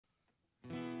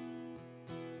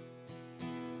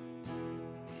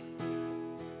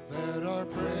Let our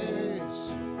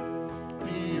praise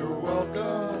be your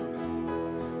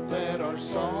welcome. Let our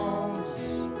songs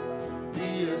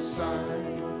be a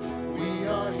sign we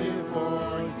are here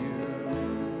for you.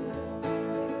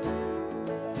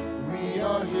 We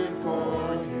are here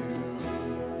for you.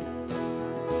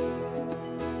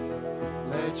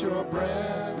 Let your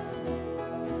breath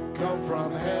come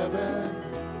from heaven.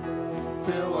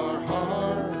 Fill our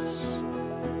hearts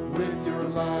with your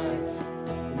life.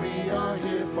 We are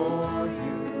here for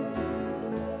you.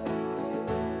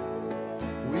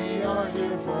 We are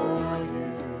here for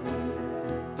you.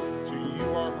 To you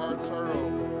our hearts are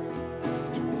open.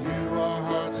 To you our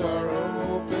hearts are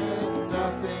open.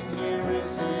 Nothing here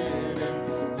is hidden.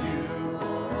 You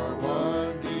are our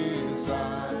one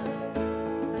desire.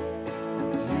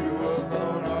 You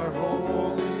alone are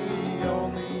holy.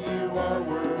 Only you are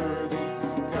worthy.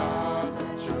 God,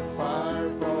 let your fire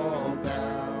fall down.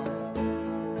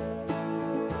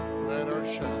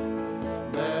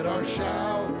 Let our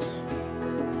shout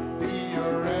be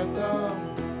your anthem,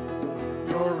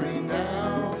 your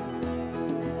renown.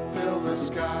 Fill the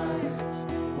skies.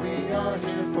 We are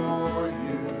here for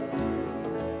you.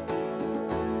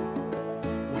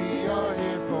 We are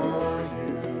here for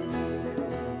you.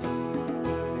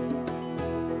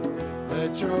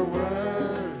 Let your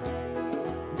word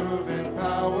move in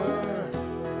power.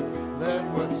 Let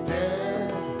what's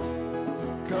dead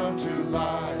come to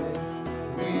life.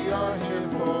 We are here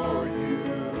for you.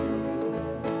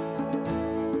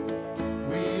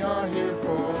 We are here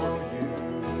for you.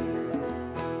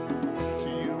 To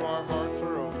you our hearts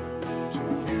are open. To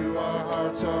you our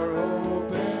hearts are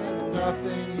open.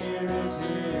 Nothing here is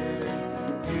hidden.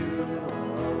 You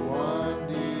are our one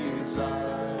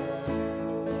desire.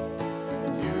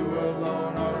 You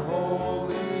alone are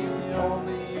holy.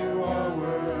 Only you are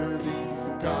worthy.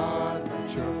 God, let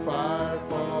your fire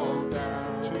fall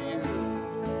down.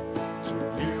 To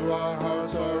you our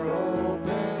hearts are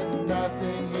open.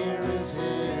 Nothing here is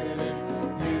hidden.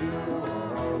 You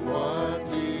are our one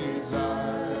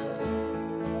desire.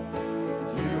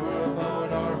 You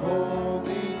alone are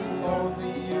holy.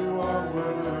 Only you are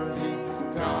worthy.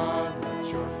 God, let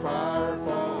your fire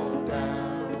fall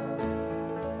down.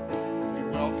 We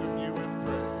welcome you with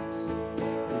praise.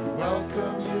 We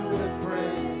welcome you with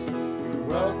praise. We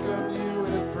welcome you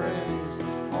with praise.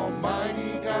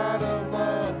 Almighty God of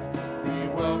love, be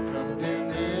welcomed in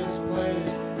this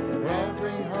place. Let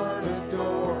every heart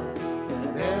adore,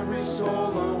 let every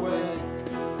soul awake.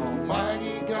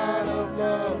 Almighty God of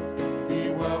love, be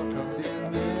welcomed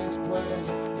in this place.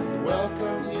 We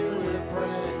welcome you with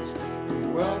praise. We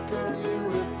welcome you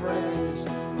with praise.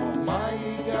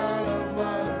 Almighty God of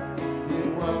love, be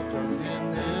welcomed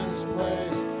in this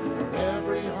place. Let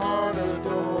every heart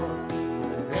adore,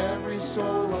 let every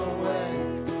soul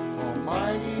awake.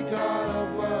 Almighty God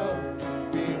of love,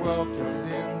 be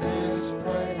welcomed in this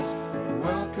place. We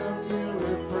welcome you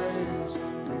with praise.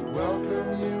 We welcome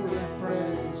you with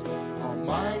praise.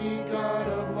 Almighty God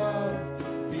of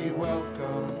love, be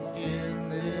welcomed in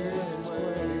this place.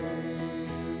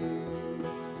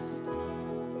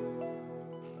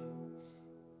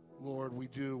 Lord, we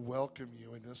do welcome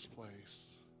you in this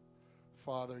place.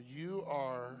 Father, you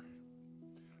are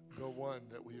the one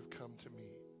that we have come to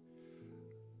meet.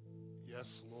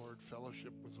 Yes, Lord,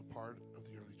 fellowship was a part of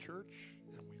the early church,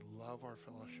 and we love our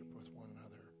fellowship with one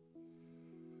another.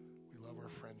 We love our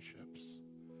friendships.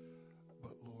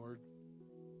 But Lord,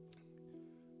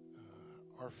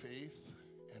 our faith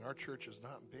and our church is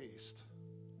not based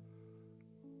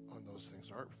on those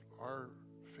things. Our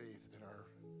faith in our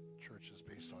church is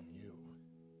based on you.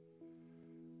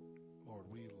 Lord,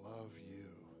 we love you,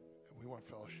 and we want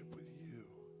fellowship with you.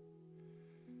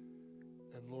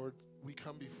 And Lord, we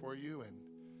come before you, and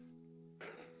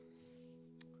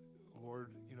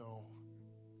Lord,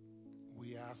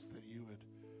 we ask that you would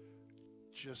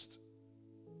just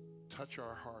touch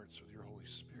our hearts with your Holy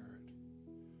Spirit.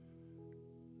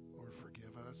 Lord,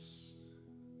 forgive us,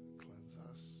 cleanse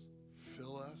us,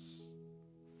 fill us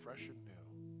fresh and new.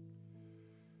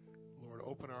 Lord,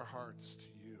 open our hearts to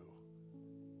you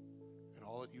and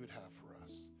all that you would have for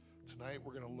us. Tonight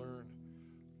we're going to learn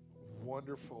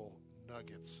wonderful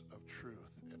nuggets of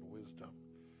truth and wisdom,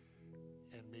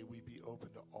 and may we be open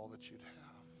to all that you'd have.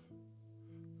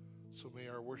 So may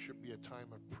our worship be a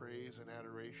time of praise and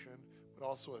adoration, but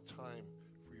also a time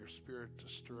for your Spirit to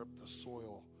stir up the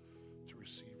soil to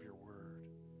receive your word.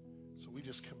 So we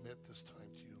just commit this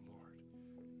time to you, Lord,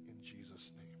 in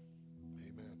Jesus' name.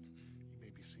 Amen. You may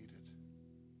be seated.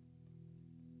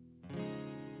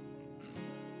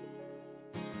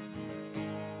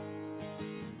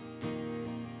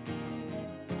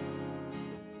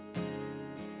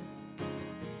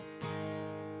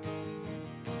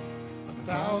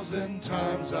 1,000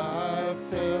 times I've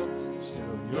failed,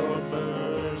 still your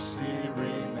mercy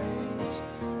remains.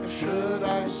 And should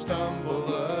I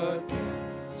stumble again,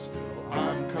 still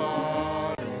I'm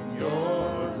caught in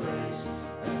your grace.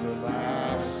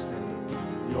 Everlasting,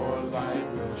 your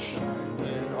light will shine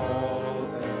when all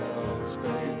else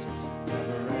fades.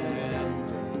 Never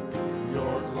ending,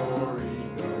 your glory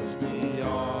goes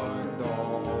beyond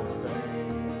all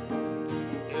fame.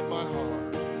 In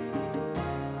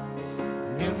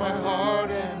my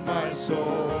heart and my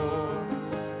soul,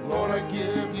 Lord, I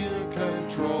give you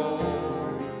control.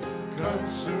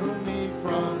 Consume me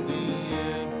from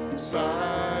the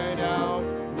inside out,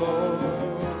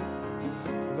 Lord.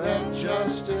 Let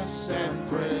justice and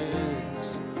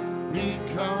praise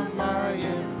become my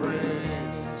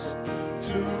embrace,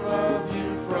 to love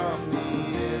you from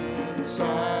the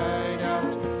inside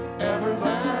out.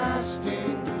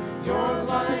 Everlasting, your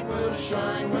light will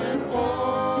shine when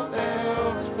all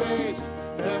else fades.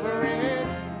 Never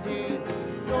ending,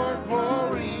 your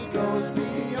glory goes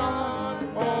beyond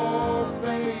all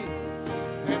fame.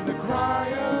 And the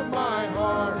cry of my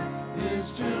heart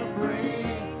is to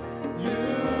bring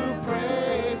you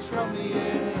praise from the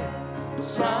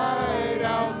inside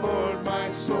out. Lord,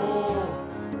 my soul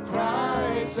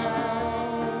cries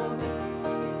out.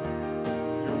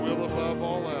 Your will above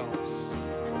all else.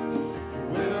 Your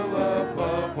will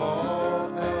above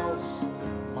all else.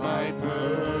 My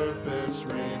purpose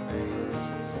remains.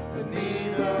 The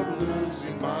need of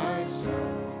losing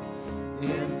myself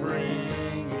in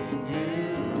bringing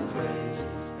you praise.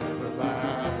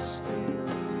 Everlasting,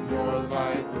 your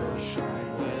light will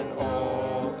shine when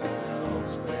all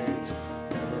else fades.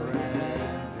 Never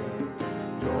ending,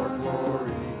 your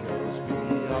glory goes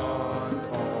beyond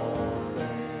all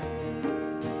fame.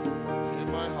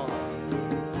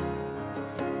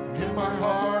 In my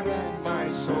heart and my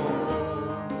soul,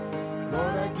 Lord,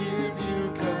 I give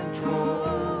you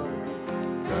control.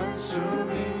 Consume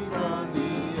me from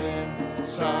the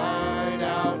inside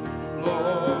out,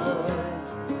 Lord.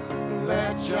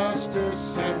 Let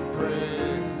justice and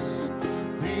praise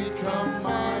become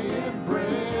my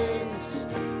embrace,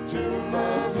 to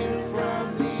love you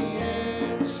from the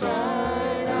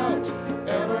inside out.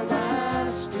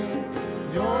 Everlasting,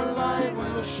 your light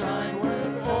will shine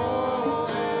when all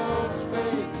else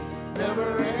fades.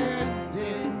 Never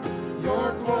ending,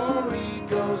 your glory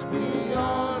goes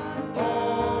beyond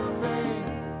all fame.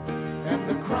 And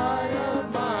the cry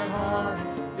of my heart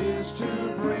is to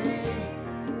bring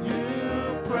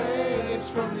you praise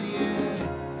from the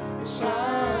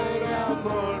inside out.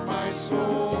 Lord, my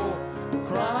soul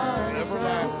cries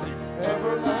out.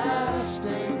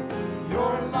 Everlasting,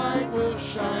 your light will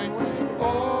shine when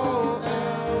all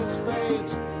else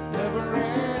fades. Never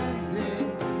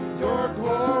ending, your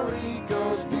glory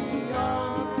goes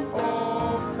beyond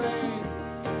all fame.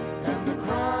 And the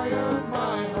cry of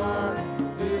my heart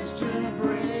is to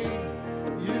bring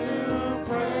you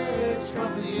praise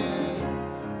from the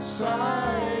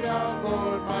inside out.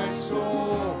 Lord, my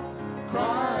soul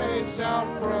cries out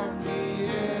from the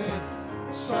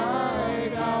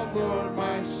inside out. Lord,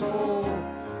 my soul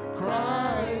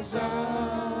cries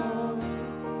out.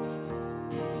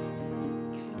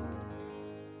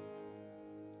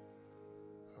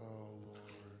 Oh,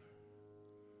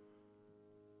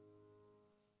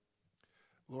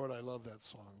 Lord, I love that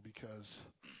song because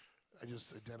I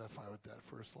just identify with that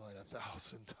first line.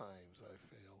 1,000 times I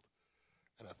failed,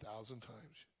 and 1,000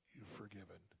 times you've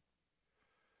forgiven.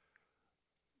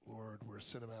 Lord, where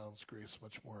sin abounds, grace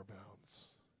much more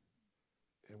abounds.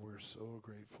 And we're so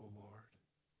grateful, Lord,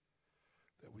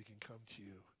 that we can come to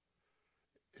you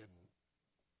and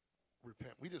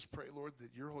repent. We just pray, Lord,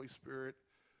 that your Holy Spirit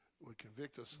would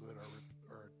convict us so that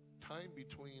our time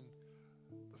between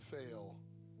the fail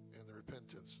and the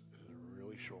repentance is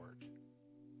really short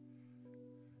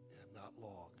and not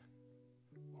long.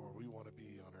 Lord, we want to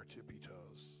be on our tippy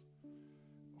toes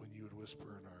when you would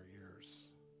whisper in our ears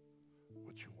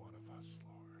what you want of us,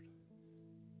 Lord.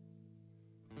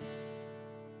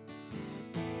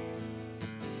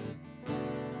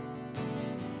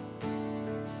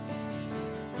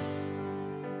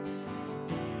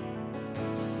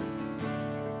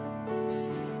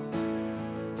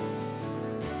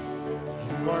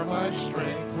 You are my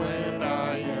strength when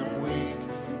I am weak.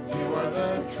 You are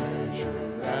the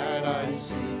treasure that I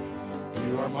seek.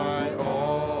 You are my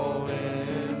all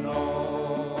in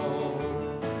all.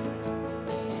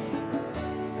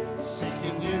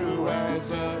 Seeking you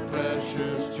as a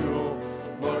precious jewel,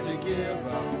 Lord, to give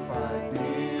up I'd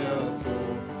be a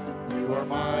fool. You are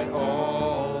my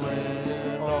all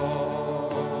in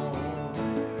all.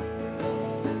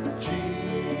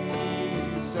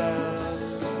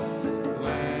 Jesus,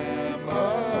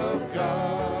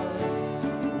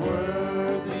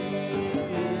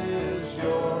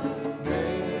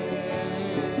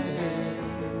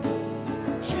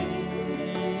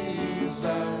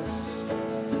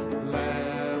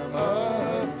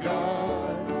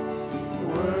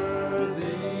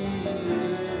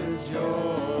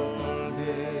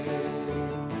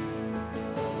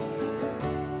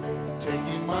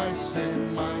 my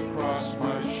sin, my cross,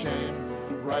 my shame,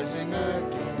 rising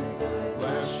again, I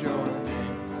bless your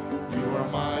name. You are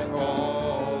my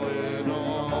all in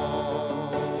all.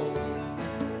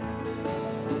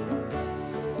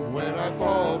 When I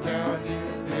fall down,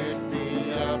 you pick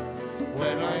me up.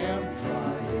 When I am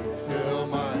dry, you fill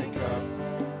my cup.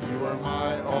 You are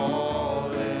my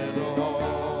all in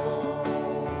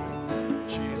all.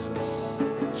 Jesus,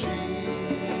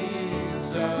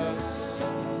 Jesus,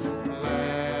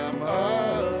 Lamb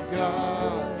of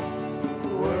God,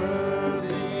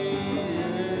 worthy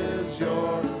is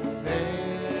your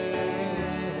name.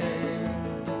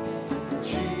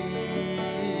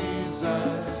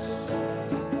 Jesus,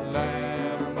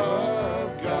 Lamb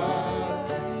of God,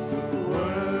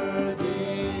 worthy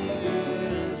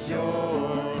is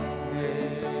your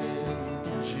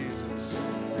name. Jesus,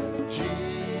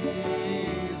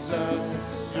 Jesus,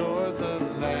 you're the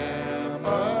Lamb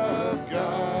of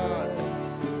God,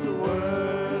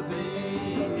 worthy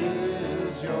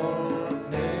is your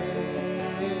name.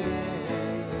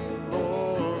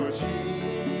 Lord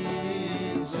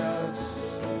Jesus,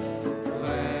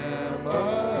 Lamb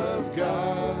of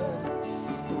God,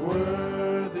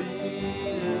 worthy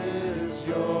is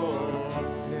your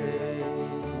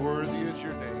name. Worthy is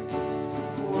your name.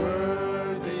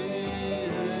 Worthy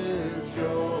is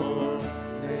your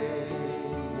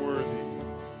name. Worthy.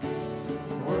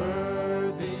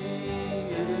 Worthy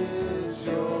is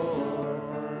your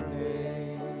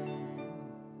name.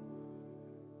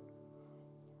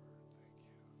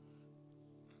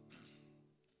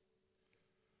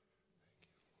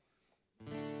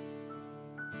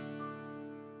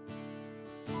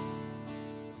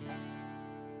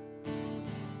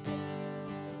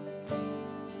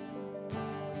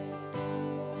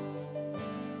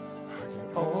 I can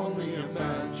only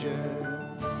imagine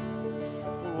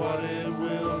what it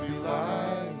will be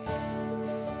like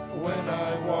when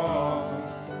I walk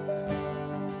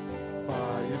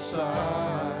by your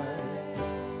side.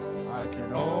 I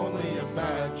can only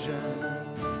imagine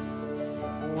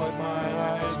what my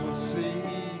eyes will see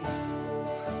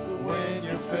when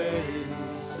your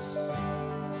face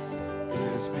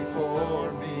is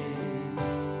before me.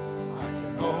 I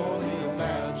can only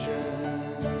imagine.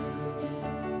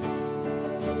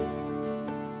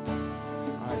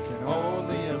 I can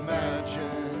only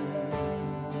imagine.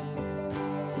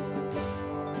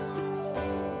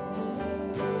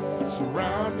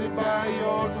 Surrounded by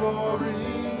your glory,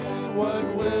 what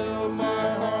will my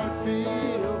heart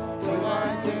feel? Will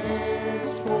I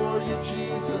dance for you,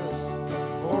 Jesus?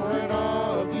 Or in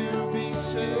awe of you be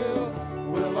still?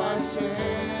 Will I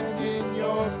stand in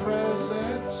your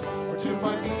presence? Or to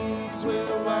my knees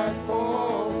will I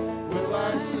fall? Will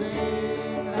I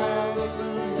sing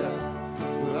hallelujah?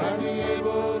 Will I be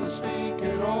able to speak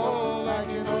at all? I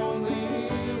can only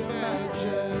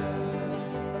imagine.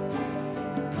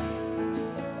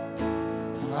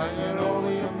 I can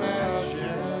only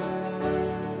imagine.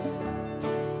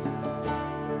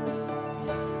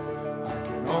 I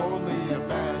can only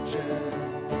imagine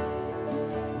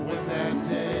when that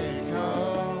day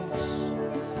comes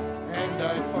and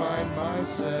I find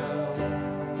myself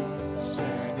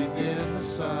standing in the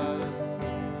sun.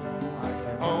 I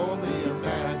can only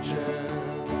imagine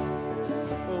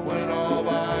when all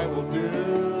I will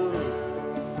do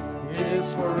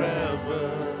is forever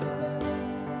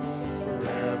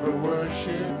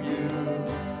worship you.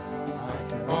 I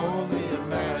can only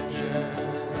imagine.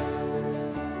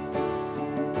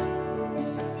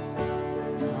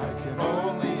 I can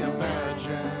only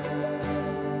imagine.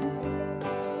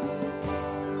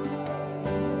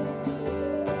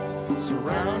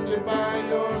 Surrounded by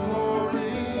your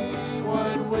glory,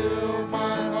 what will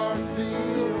my heart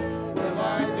feel? Will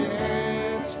I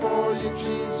dance for you,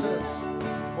 Jesus?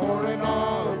 Or in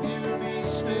awe of you be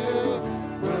still?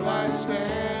 Will I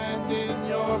stand in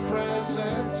your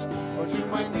presence? Or to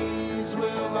my knees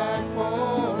will I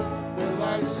fall? Will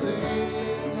I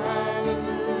sing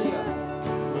hallelujah?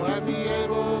 Will I be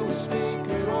able to speak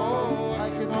at all? I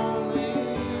can only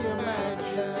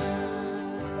imagine.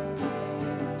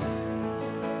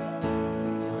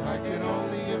 I can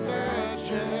only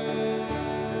imagine.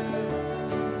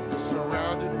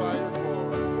 Surrounded by your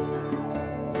glory.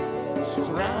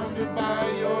 Surrounded by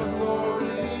your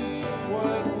glory,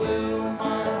 what will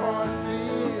my heart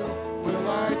feel? Will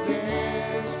I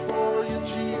dance for you,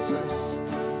 Jesus?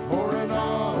 Or in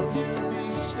awe of you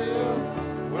be still?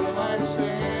 Will I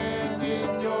stand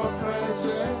in your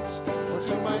presence? Or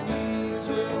to my knees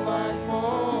will I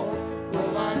fall?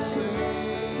 Will I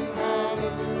sing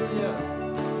hallelujah?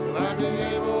 Will I be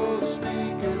able to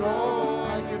speak at all?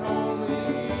 I can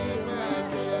only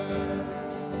imagine.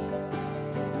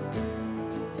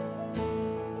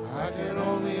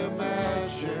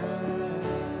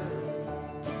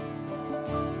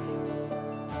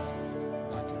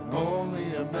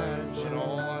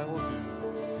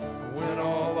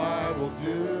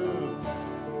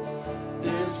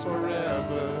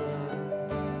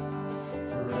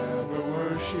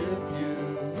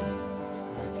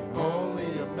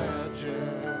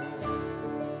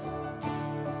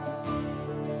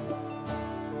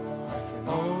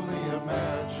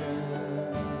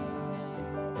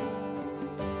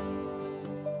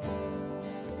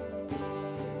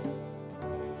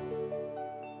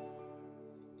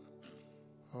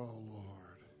 Oh,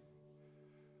 Lord.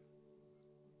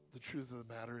 The truth of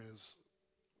the matter is,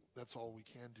 that's all we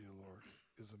can do, Lord,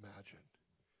 is imagine.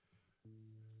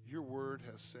 Your word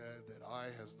has said that eye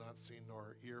has not seen,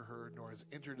 nor ear heard, nor has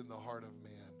entered in the heart of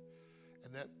man.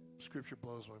 And that scripture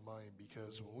blows my mind,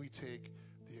 because when we take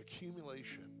the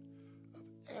accumulation of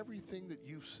everything that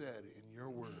you've said in your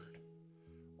word,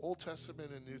 Old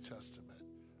Testament and New Testament,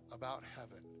 about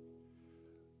heaven,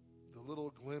 the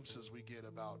little glimpses we get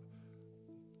about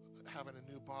having a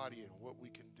new body and what we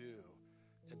can do,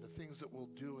 and the things that we'll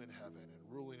do in heaven, and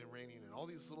ruling and reigning, and all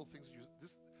these little things,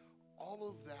 all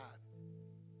of that,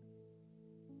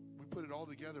 we put it all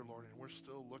together, Lord, and we're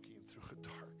still looking through a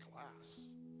dark glass.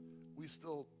 We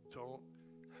still don't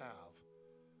have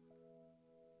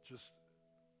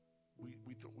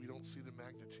we don't see the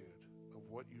magnitude of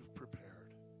what you've prepared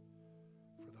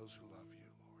for those who love you,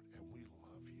 Lord, and we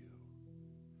love you.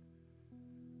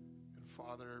 And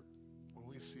Father, when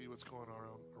we see what's going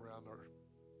on around our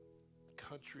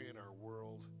country and our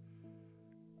world,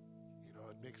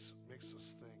 it makes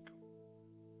us think,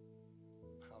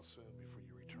 how soon before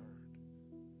you return?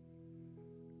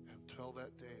 Until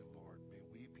that day, Lord, may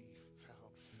we be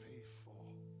found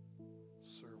faithful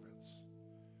servants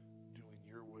doing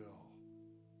your will,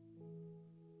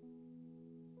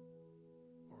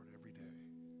 Lord, every day.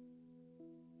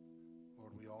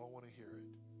 Lord, we all want to hear it.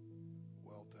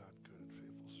 Well done, good and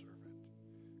faithful servant.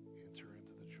 Enter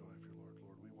into the joy of your Lord.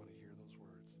 Lord, we want to hear those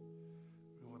words.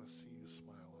 We want to see you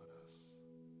smile on us.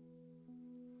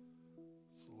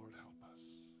 So, Lord, help us.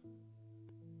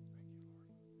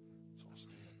 Thank you, Lord. Let's all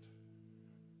stand.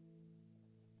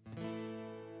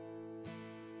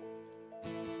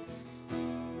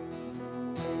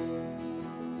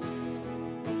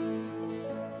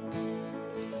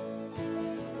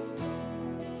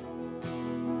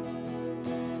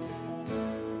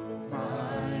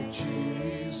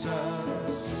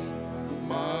 Jesus,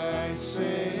 my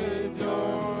Savior,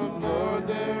 Lord,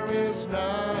 there is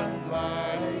none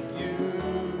like you.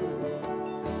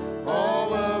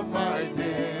 All of my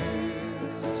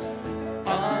days,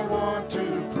 I want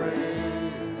to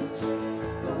praise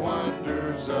the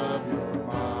wonders of your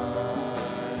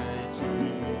mighty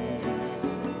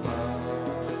love.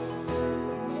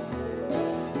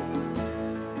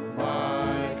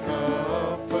 My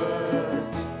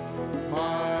comfort,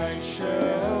 my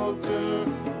shelter,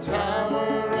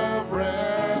 tower of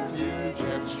refuge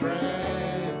and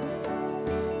strength.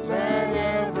 Let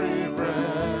every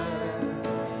breath,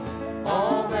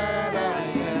 all that I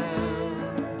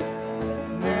am,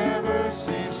 never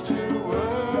cease to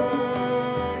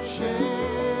worship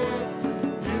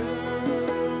you.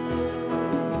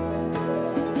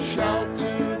 Shout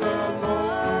to the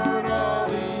Lord, all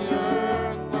the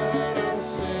earth, let us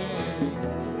sing.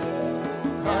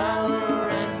 Power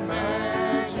and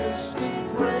majesty,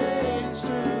 praise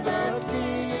to the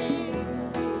King.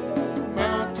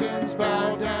 Mountains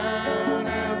bow down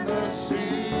and the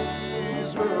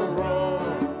seas will roar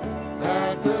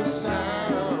at the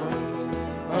sound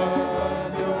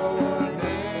of your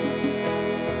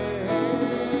name.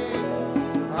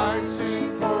 I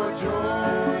sing for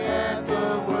joy at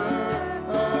the work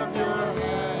of your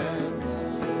hands.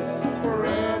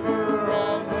 Forever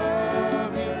I'll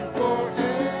love you,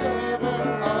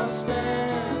 forever I'll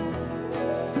stand.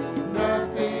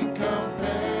 Nothing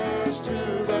compares to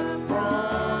the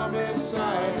promise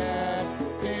I have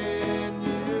in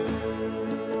you.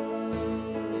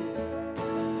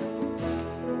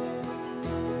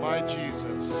 My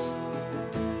Jesus,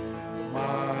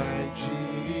 my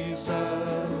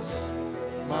Jesus,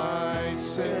 my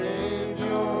Savior,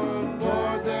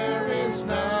 Lord, there is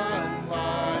none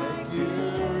like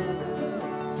you.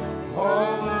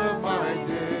 All of my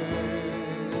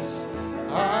days,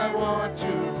 I want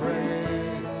to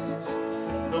praise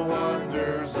the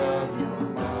wonders of your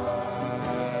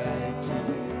mighty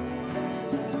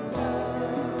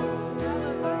love.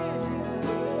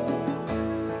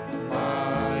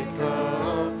 My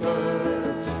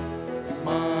comfort,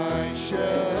 my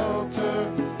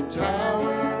shelter,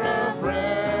 tower of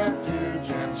refuge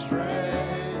and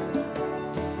strength.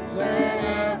 Let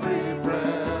every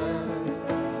breath,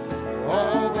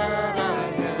 all that I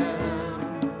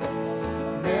am,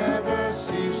 never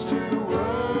cease to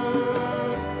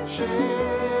worship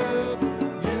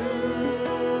you.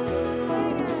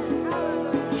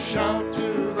 Shout to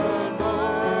the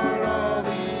Lord, all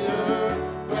the earth,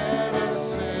 let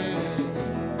us sing.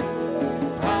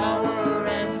 Power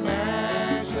and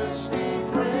majesty,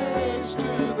 praise to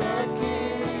the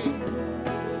King.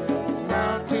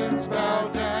 Mountains bow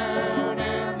down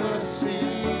and the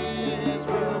seas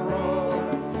will roar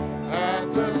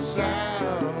at the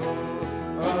sound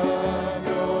of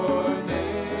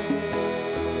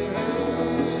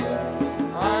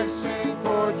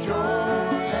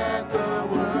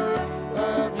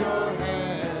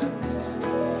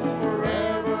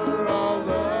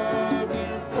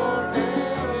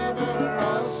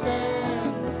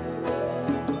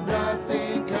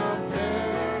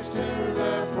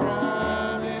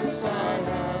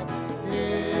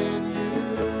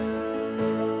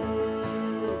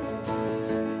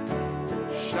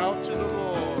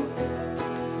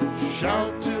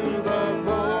Shout to the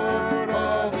Lord,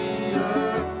 all the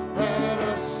earth, let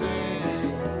us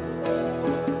sing.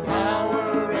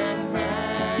 Power and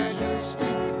majesty,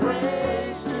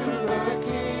 praise to the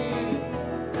King.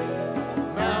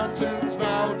 Mountains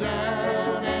bow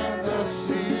down and the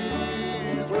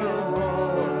seas will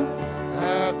roar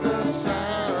at the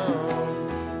sound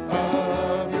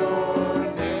of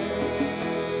your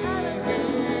name.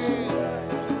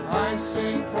 I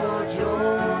sing for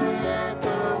joy at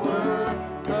the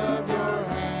work of your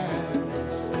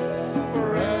hands.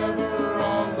 Forever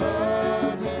I'll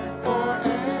love you,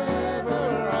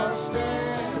 forever I'll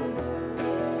stand.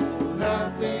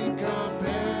 Nothing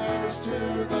compares to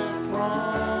the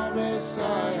promise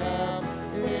I have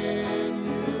in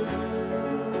you.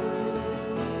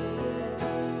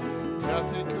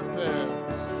 Nothing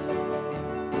compares.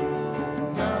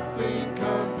 Nothing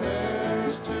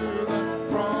compares to the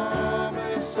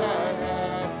promise I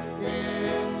have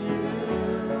in you.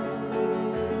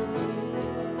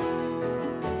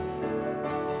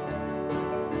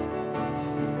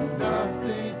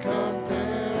 Nothing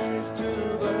compares to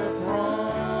the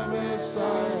promise I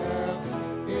have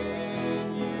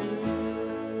in you.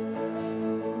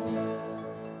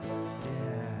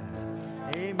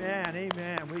 Yeah. Amen.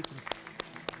 Amen. We can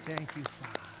thank you,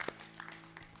 Father.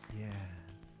 Yeah.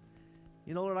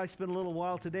 You know, Lord, I spent a little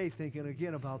while today thinking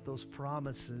again about those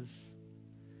promises.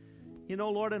 You know,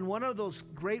 Lord, and one of those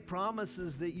great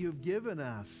promises that you've given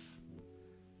us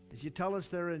is you tell us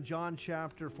there in John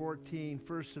chapter 14,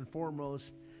 first and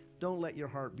foremost, don't let your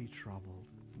heart be troubled.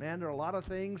 Man, there are a lot of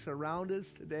things around us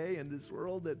today in this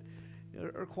world that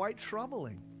are quite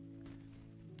troubling.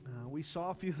 We saw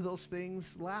a few of those things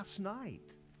last night.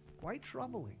 Quite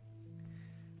troubling.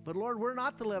 But Lord, we're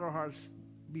not to let our hearts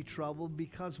be troubled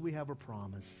because we have a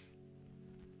promise.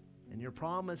 And your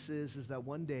promise is that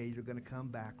one day you're going to come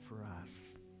back for us.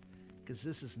 Because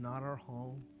this is not our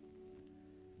home.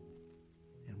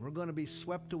 And we're going to be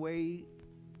swept away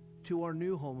to our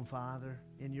new home, Father,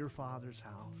 in your Father's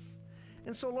house.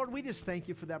 And so, Lord, we just thank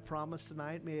you for that promise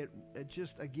tonight. May it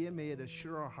just, again, may it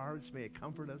assure our hearts. May it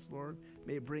comfort us, Lord.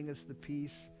 May it bring us the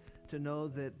peace to know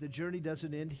that the journey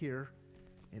doesn't end here.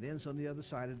 It ends on the other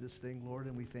side of this thing, Lord,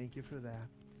 and we thank you for that.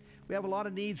 We have a lot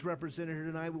of needs represented here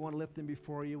tonight. We want to lift them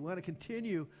before you. We want to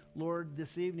continue, Lord,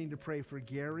 this evening to pray for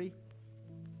Gary.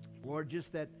 Lord,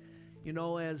 just that, you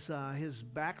know, as his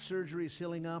back surgery is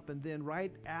healing up, and then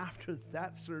right after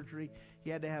that surgery, he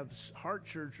had to have heart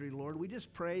surgery, Lord. We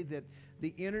just pray that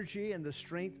the energy and the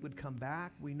strength would come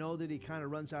back. We know that he kind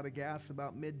of runs out of gas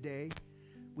about midday.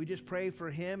 We just pray for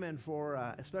him and for,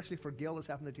 especially for Gil that's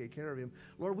having to take care of him.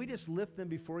 Lord, we just lift them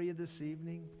before you this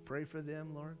evening. Pray for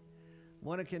them, Lord.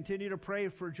 Want to continue to pray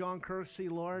for John Kirksey,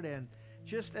 Lord, and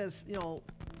just as, you know,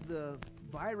 the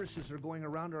viruses are going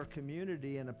around our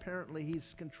community, and apparently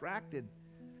he's contracted,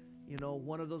 you know,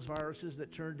 one of those viruses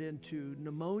that turned into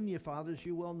pneumonia, Father, as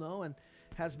you well know, and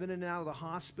has been in and out of the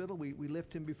hospital. We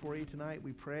lift him before you tonight.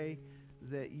 We pray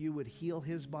that you would heal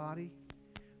his body.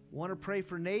 Want to pray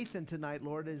for Nathan tonight,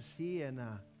 Lord, as he and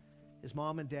his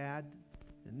mom and dad,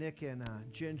 and Nick and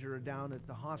Ginger are down at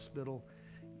the hospital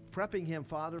prepping him,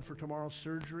 Father, for tomorrow's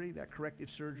surgery. That corrective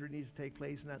surgery needs to take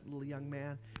place in that little young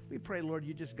man. We pray, Lord,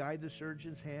 you just guide the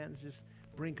surgeon's hands. Just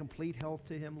bring complete health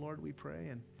to him, Lord, we pray.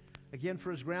 And again, for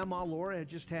his grandma, Lori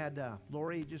just had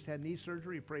knee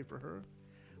surgery. Pray for her.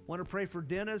 Want to pray for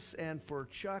Dennis and for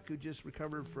Chuck, who just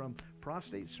recovered from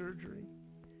prostate surgery.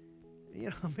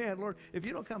 You know, man, Lord, if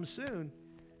you don't come soon,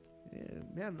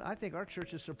 man, I think our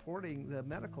church is supporting the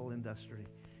medical industry.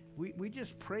 We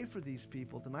just pray for these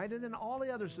people tonight, and then all the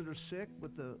others that are sick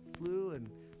with the flu and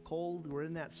cold. We're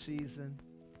in that season.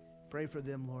 Pray for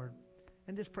them, Lord.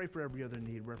 And just pray for every other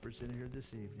need represented here this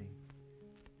evening.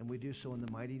 And we do so in the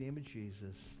mighty name of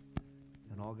Jesus.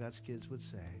 And all God's kids would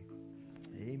say,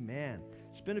 amen.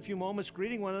 Spend a few moments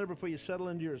greeting one another before you settle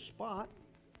into your spot.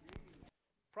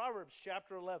 Proverbs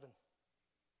chapter 11.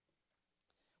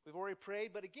 We've already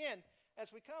prayed, but again,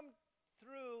 as we come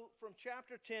through from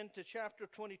chapter 10 to chapter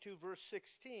 22, verse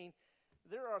 16,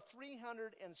 there are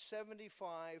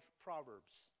 375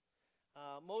 Proverbs.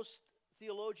 Most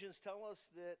theologians tell us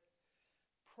that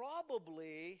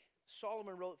probably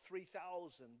Solomon wrote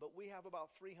 3,000, but we have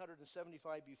about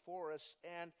 375 before us.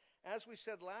 And as we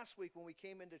said last week when we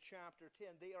came into chapter 10,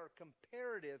 they are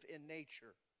comparative in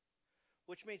nature,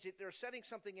 which means that they're setting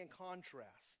something in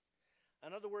contrast.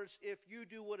 In other words, if you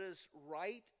do what is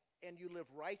right and you live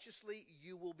righteously,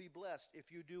 you will be blessed.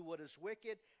 If you do what is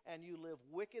wicked and you live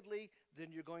wickedly,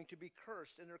 then you're going to be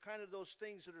cursed. And they're kind of those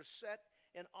things that are set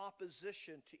in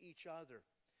opposition to each other.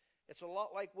 It's a lot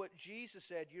like what Jesus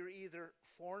said, you're either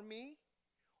for me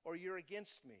or you're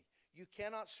against me. You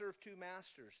cannot serve two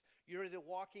masters. You're either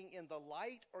walking in the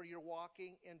light or you're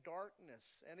walking in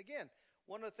darkness. And again,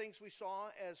 one of the things we saw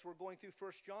as we're going through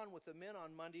 1 John with the men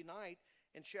on Monday night,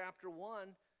 in chapter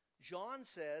 1, John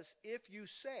says, if you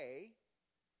say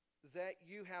that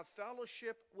you have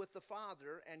fellowship with the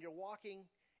Father and you're walking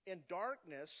in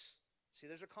darkness, see,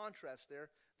 there's a contrast there,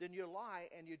 then you lie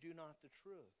and you do not the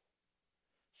truth.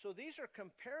 So these are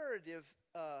comparative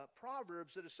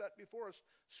proverbs that are set before us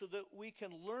so that we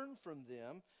can learn from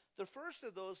them. The first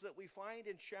of those that we find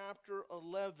in chapter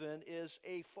 11 is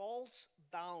a false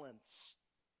balance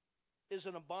is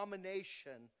an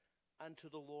abomination unto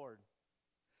the Lord,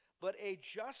 but a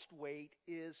just weight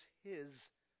is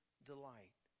his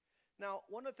delight. Now,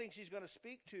 one of the things he's going to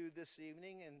speak to this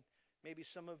evening, and maybe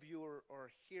some of you are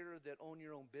here that own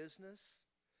your own business.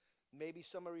 Maybe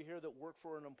some of you here that work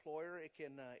for an employer. It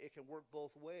can work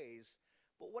both ways.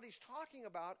 But what he's talking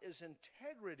about is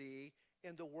integrity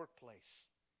in the workplace.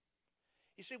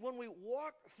 You see, when we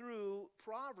walk through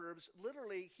Proverbs,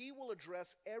 literally, he will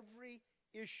address every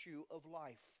issue of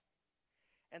life.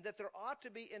 And that there ought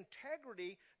to be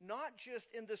integrity, not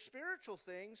just in the spiritual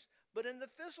things, but in the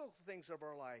physical things of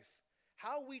our life.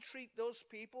 How we treat those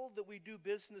people that we do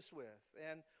business with.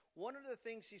 And one of the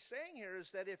things he's saying here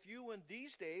is that if you, in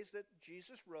these days that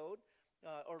Jesus rode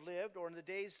or lived, or in the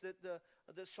days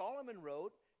that Solomon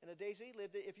rode, in the days he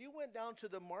lived, if you went down to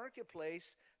the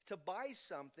marketplace to buy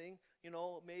something,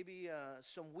 maybe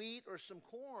some wheat or some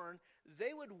corn,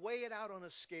 they would weigh it out on a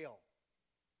scale.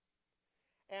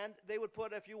 And they would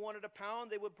put, if you wanted a pound,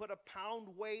 they would put a pound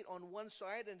weight on one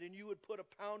side, and then you would put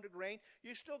a pound of grain.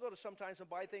 You still go to sometimes and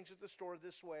buy things at the store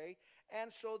this way,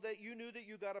 and so that you knew that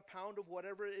you got a pound of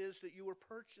whatever it is that you were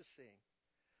purchasing.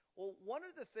 Well, one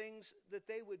of the things that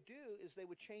they would do is they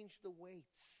would change the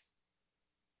weights.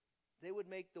 They would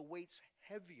make the weights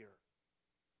heavier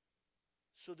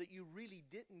so that you really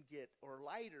didn't get, or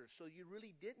lighter, so you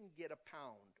really didn't get a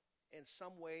pound. In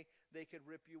some way, they could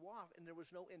rip you off, and there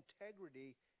was no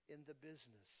integrity in the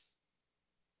business.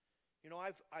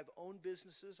 I've owned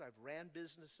businesses. I've ran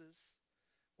businesses.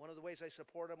 One of the ways I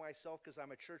supported myself, because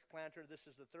I'm a church planter, this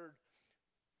is the third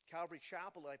Calvary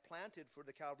Chapel that I planted for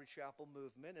the Calvary Chapel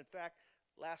movement. In fact,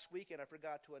 last weekend, I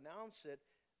forgot to announce it,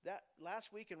 that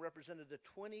last weekend represented the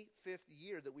 25th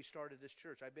year that we started this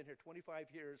church. I've been here 25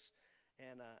 years.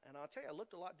 And I'll tell you, I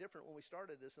looked a lot different when we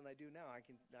started this than I do now.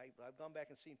 I've gone back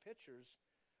and seen pictures.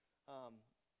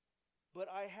 But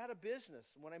I had a business.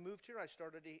 When I moved here, I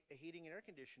started a heating and air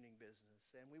conditioning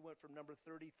business. And we went from number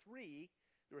 33,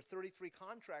 there were 33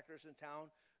 contractors in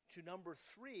town, to number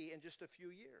 3 in just a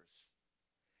few years.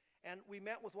 And we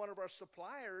met with one of our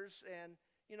suppliers, and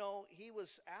he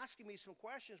was asking me some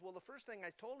questions. Well, the first thing I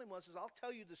told him was, I'll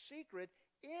tell you the secret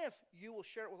if you will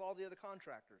share it with all the other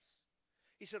contractors.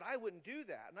 He said, I wouldn't do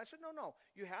that. And I said, no,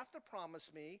 you have to promise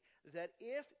me that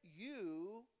if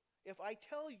I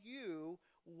tell you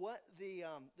what the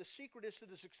secret is to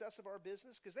the success of our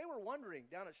business, because they were wondering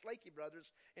down at Schlakey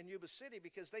Brothers in Yuba City,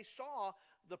 because they saw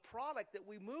the product that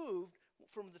we moved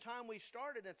from the time we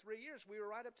started in 3 years, we were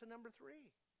right up to number 3.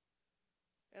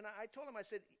 And I told him, I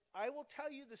said, I will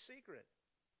tell you the secret.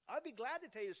 I'd be glad to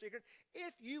tell you the secret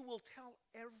if you will tell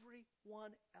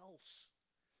everyone else.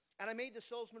 And I made the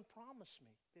salesman promise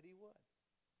me that he would.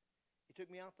 He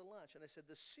took me out to lunch, and I said,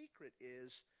 the secret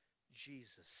is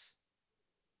Jesus.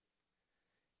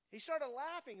 He started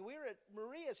laughing. We were at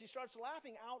Maria's. He starts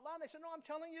laughing out loud. I said, no, I'm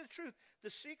telling you the truth.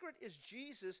 The secret is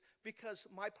Jesus, because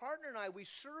my partner and I, we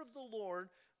serve the Lord.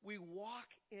 We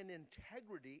walk in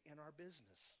integrity in our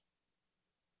business.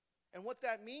 And what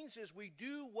that means is we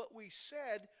do what we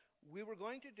said we were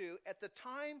going to do at the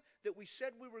time that we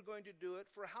said we were going to do it,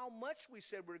 for how much we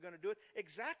said we were going to do it,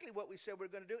 exactly what we said we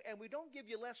were going to do, and we don't give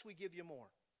you less, we give you more.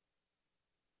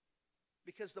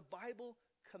 Because the Bible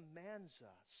commands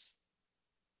us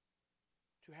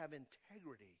to have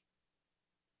integrity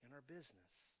in our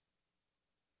business.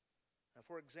 Now,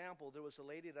 for example, there was a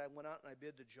lady that I went out and I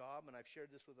bid the job, and I've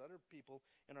shared this with other people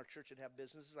in our church that have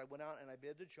businesses. I went out and I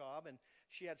bid the job, and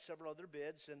she had several other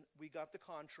bids, and we got the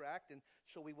contract, and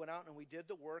so we went out and we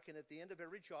did the work, and at the end of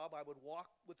every job, I would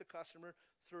walk with the customer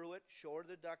through it, show her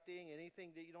the ducting,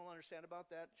 anything that you don't understand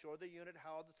about that, show her the unit,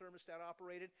 how the thermostat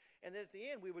operated, and then at the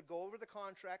end, we would go over the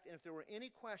contract, and if there were any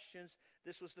questions,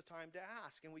 this was the time to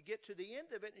ask. And we get to the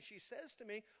end of it, and she says to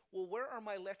me, well, where are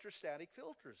my electrostatic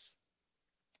filters?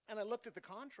 And I looked at the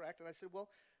contract, and I said, well,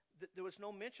 there was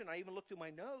no mention. I even looked through my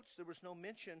notes. There was no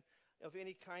mention of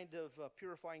any kind of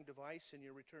purifying device in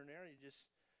your return area.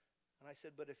 And I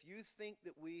said, but if you think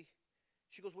that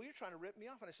she goes, well, you're trying to rip me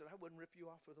off. And I said, I wouldn't rip you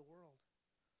off for the world.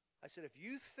 I said, if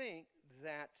you think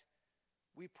that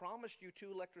We promised you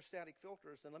 2 electrostatic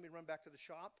filters. Then let me run back to the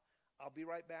shop. I'll be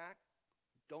right back.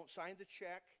 Don't sign the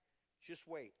check. Just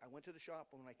wait. I went to the shop,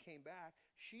 and when I came back,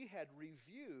 she had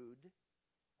reviewed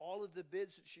all of the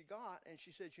bids that she got, and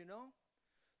she said, you know,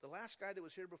 the last guy that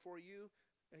was here before you,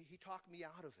 he talked me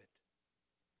out of it.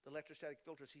 The electrostatic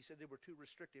filters, he said they were too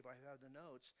restrictive. I have the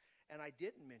notes, and I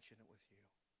didn't mention it with you.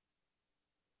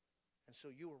 And so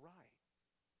you were right.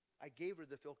 I gave her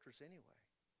the filters anyway.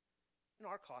 You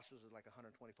know, our cost was like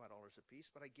 $125 a piece,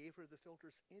 but I gave her the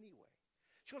filters anyway.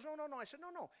 She goes, no. I said,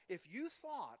 no. If you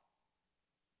thought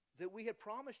that we had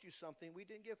promised you something we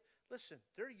didn't give, listen,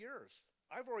 they're yours.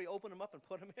 I've already opened them up and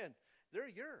put them in. They're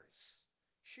yours.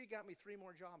 She got me 3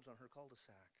 more jobs on her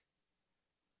cul-de-sac.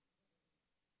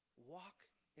 Walk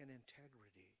in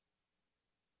integrity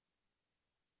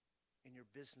in your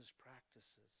business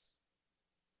practices.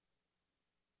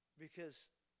 Because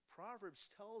Proverbs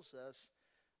tells us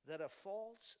that a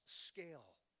false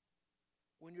scale,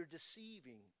 when you're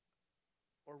deceiving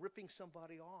or ripping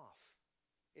somebody off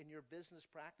in your business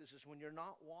practices, when you're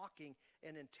not walking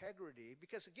in integrity,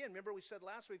 because again, remember we said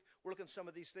last week, we're looking at some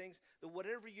of these things, that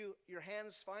whatever your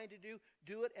hands find to do,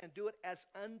 do it, and do it as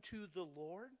unto the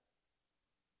Lord.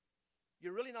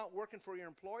 You're really not working for your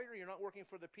employer. You're not working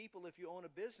for the people if you own a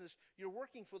business. You're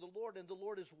working for the Lord, and the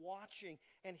Lord is watching.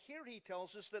 And here he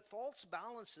tells us that false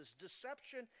balances,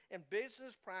 deception, and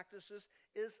business practices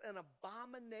is an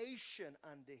abomination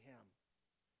unto him.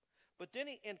 But then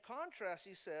in contrast,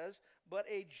 he says, but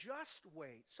a just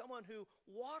weight, someone who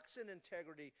walks in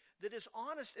integrity, that is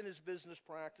honest in his business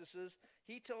practices,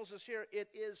 he tells us here, it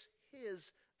is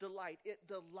his delight. It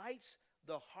delights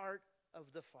the heart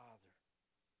of the Father.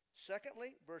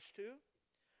 Secondly, verse 2,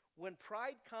 when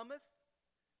pride cometh,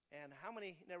 and how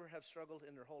many never have struggled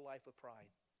in their whole life with pride?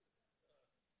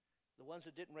 The ones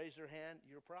that didn't raise their hand,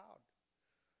 you're proud.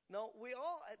 No, we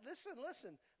all,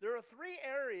 listen. There are 3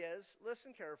 areas,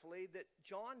 listen carefully, that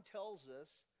John tells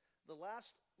us, the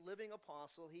last living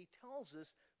apostle, he tells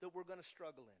us that we're going to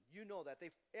struggle in. You know that.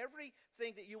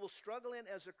 Everything that you will struggle in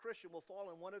as a Christian will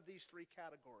fall in one of these 3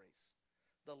 categories.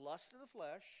 The lust of the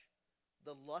flesh,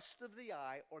 the lust of the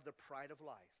eye, or the pride of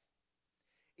life.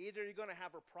 Either you're going to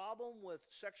have a problem with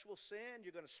sexual sin,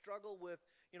 you're going to struggle with,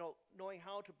 knowing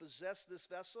how to possess this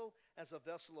vessel as a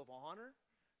vessel of honor,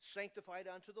 sanctified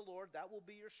unto the Lord. That will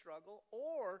be your struggle.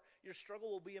 Or your struggle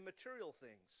will be in material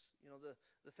things.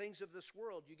 The things of this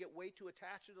world. You get way too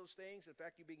attached to those things. In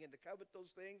fact, you begin to covet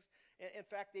those things. In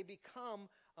fact, they become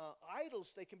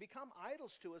idols. They can become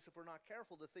idols to us if we're not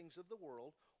careful, the things of the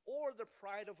world. Or the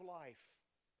pride of life.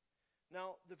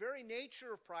 Now, the very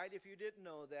nature of pride, if you didn't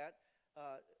know that,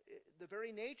 the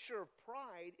very nature of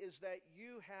pride is that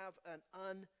you have an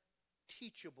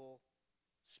unteachable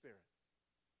spirit.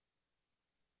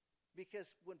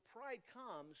 Because when pride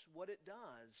comes, what it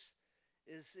does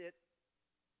is it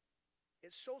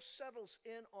so settles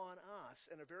in on us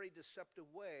in a very deceptive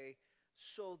way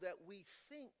so that we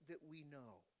think that we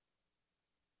know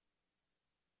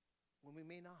when we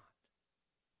may not.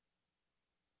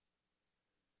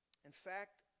 In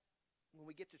fact, when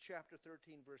we get to chapter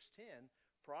 13, verse 10,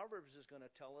 Proverbs is going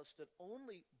to tell us that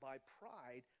only by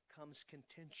pride comes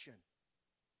contention.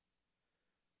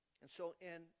 And so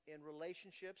in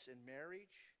relationships, in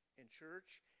marriage, in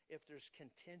church, if there's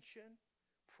contention,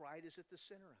 pride is at the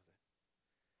center of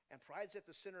it. And pride's at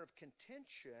the center of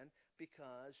contention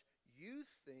because you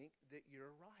think that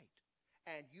you're right.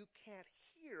 And you can't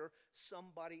hear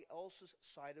somebody else's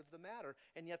side of the matter.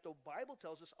 And yet the Bible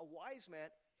tells us a wise man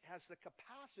has the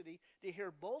capacity to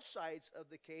hear both sides of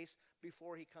the case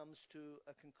before he comes to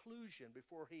a conclusion,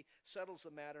 before he settles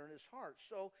the matter in his heart.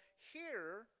 So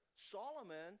here,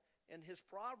 Solomon in his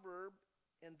proverb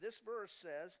in this verse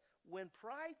says, when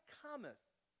pride cometh,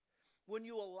 when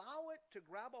you allow it to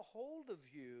grab a hold of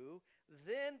you,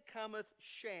 then cometh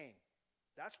shame.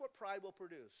 That's what pride will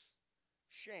produce,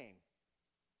 shame.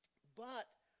 But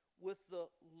with the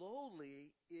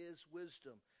lowly is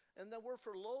wisdom. And the word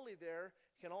for lowly there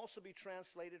can also be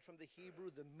translated from the Hebrew,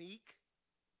 the meek,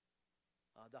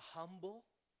 the humble.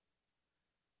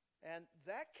 And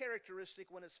that characteristic,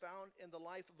 when it's found in the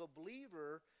life of a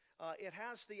believer, it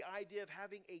has the idea of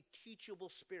having a teachable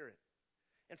spirit.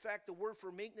 In fact, the word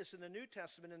for meekness in the New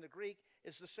Testament in the Greek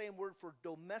is the same word for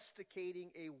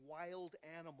domesticating a wild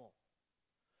animal.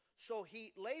 So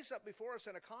he lays up before us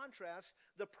in a contrast,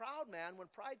 the proud man, when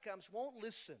pride comes, won't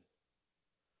listen.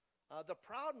 The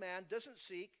proud man doesn't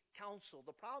seek counsel.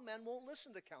 The proud man won't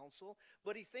listen to counsel,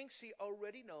 but he thinks he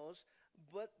already knows.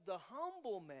 But the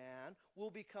humble man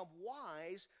will become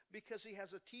wise because he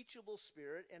has a teachable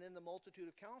spirit, and in the multitude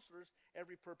of counselors,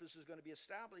 every purpose is going to be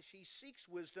established. He seeks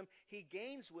wisdom, he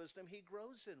gains wisdom, he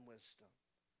grows in wisdom.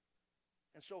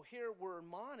 And so here we're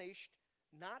admonished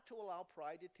not to allow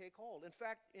pride to take hold. In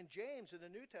fact, in James, in the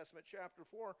New Testament, chapter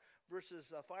 4,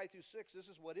 verses 5 through 6, this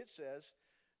is what it says.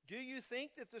 Do you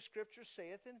think that the Scripture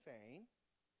saith in vain,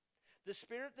 the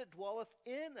Spirit that dwelleth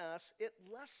in us, it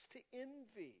lusts to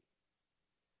envy?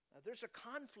 There's a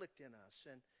conflict in us.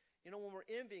 And, when we're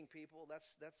envying people,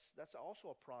 that's also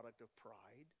a product of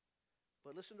pride.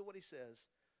 But listen to what he says.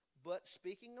 But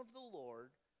speaking of the Lord,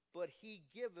 but he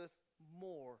giveth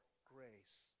more grace.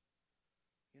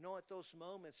 At those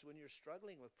moments when you're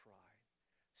struggling with pride,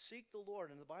 seek the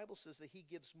Lord. And the Bible says that he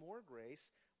gives more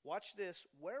grace. Watch this.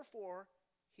 Wherefore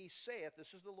he saith,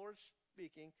 this is the Lord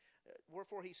speaking,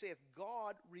 wherefore he saith,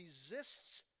 God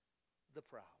resists the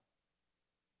proud.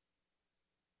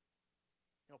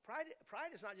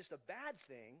 Pride is not just a bad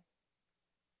thing.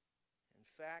 In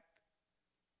fact,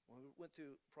 when we went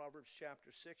through Proverbs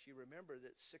chapter 6, you remember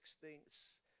that 6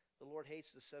 things the Lord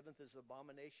hates, the 7th is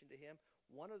abomination to him.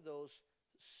 One of those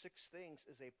 6 things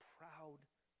is a proud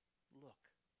look.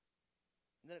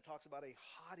 And then it talks about a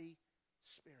haughty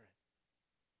spirit.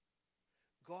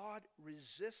 God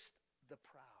resists the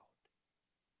proud,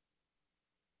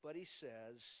 but he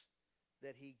says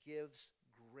that he gives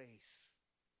grace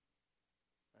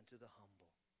unto the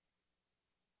humble.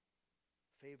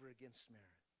 Favor against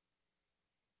merit.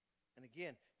 And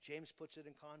again, James puts it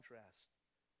in contrast.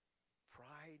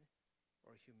 Pride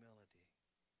or humility.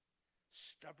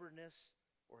 Stubbornness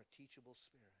or a teachable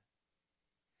spirit.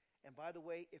 And by the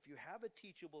way, if you have a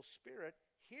teachable spirit,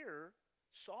 here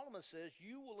Solomon says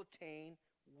you will attain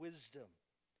wisdom.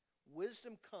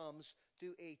 Wisdom comes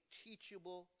through a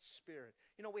teachable spirit.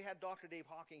 We had Dr. Dave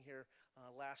Hawking here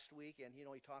last week, and, he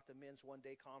taught the men's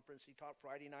one-day conference. He taught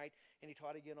Friday night, and he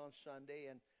taught again on Sunday.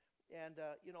 And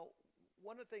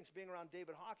one of the things being around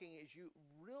David Hawking is you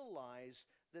realize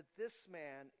that this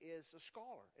man is a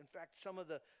scholar. In fact, some of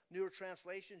the newer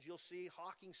translations you'll see,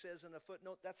 Hawking says in a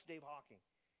footnote, that's Dave Hawking.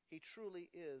 He truly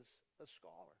is a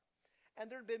scholar. And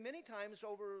there have been many times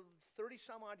over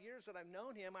 30-some-odd years that I've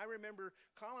known him. I remember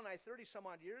Colin and I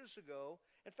 30-some-odd years ago.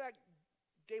 In fact,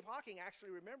 Dave Hawking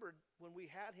actually remembered when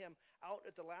we had him out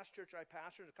at the last church I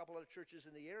pastored, a couple other churches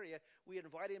in the area. We had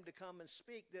invited him to come and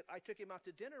speak, that I took him out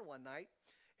to dinner one night.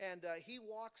 And he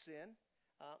walks in.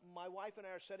 My wife and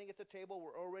I are sitting at the table.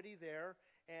 We're already there.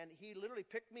 And he literally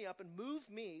picked me up and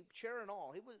moved me, chair and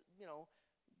all. He was,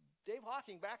 Dave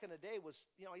Hawking back in the day was,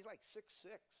 he's like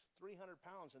 6'6", 300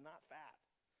 pounds and not fat.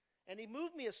 And he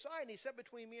moved me aside and he sat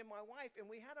between me and my wife, and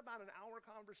we had about an hour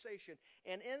conversation.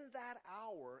 And in that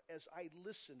hour, as I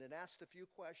listened and asked a few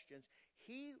questions,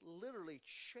 he literally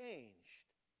changed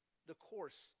the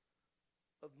course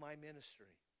of my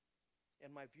ministry and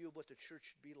my view of what the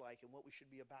church should be like and what we should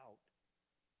be about.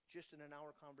 Just in an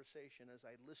hour conversation as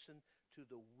I listened to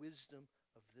the wisdom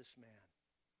of this man.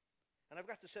 And I've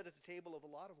got to sit at the table of a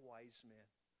lot of wise men.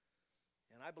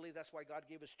 And I believe that's why God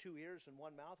gave us 2 ears and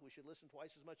 1 mouth. We should listen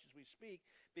twice as much as we speak.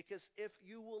 Because if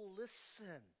you will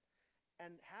listen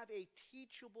and have a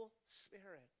teachable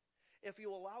spirit, if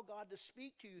you allow God to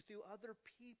speak to you through other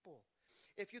people,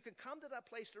 if you can come to that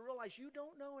place to realize you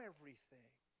don't know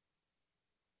everything,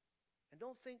 and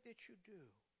don't think that you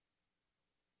do,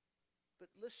 but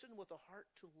listen with a heart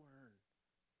to learn.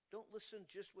 Don't listen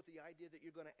just with the idea that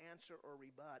you're going to answer or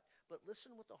rebut, but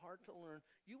listen with the heart to learn.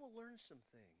 You will learn some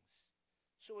things.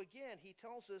 So again, he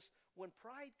tells us, when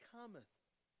pride cometh,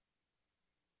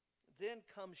 then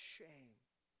comes shame.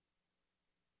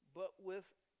 But with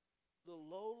the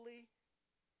lowly,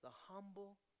 the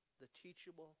humble, the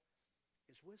teachable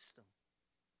is wisdom.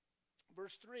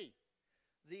 Verse 3,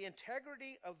 the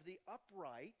integrity of the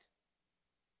upright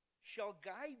shall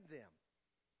guide them.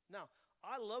 Now,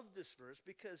 I love this verse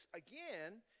because,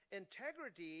 again,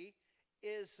 integrity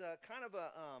is kind of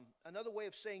another way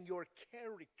of saying your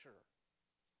character.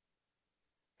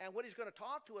 And what he's going to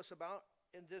talk to us about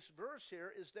in this verse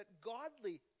here is that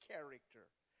godly character.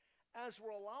 As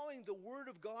we're allowing the Word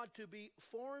of God to be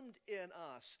formed in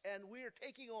us, and we're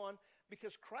taking on,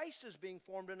 because Christ is being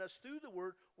formed in us through the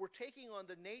Word, we're taking on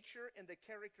the nature and the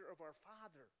character of our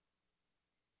Father.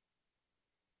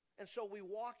 And so we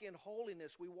walk in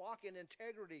holiness, we walk in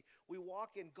integrity, we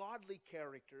walk in godly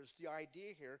characters. The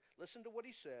idea here, listen to what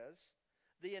he says,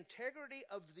 the integrity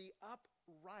of the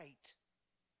upright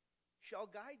shall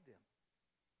guide them.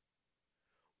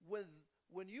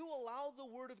 When you allow the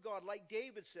word of God, like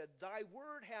David said, thy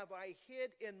word have I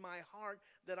hid in my heart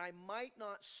that I might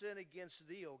not sin against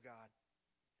thee, O God.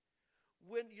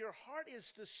 When your heart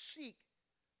is to seek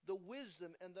the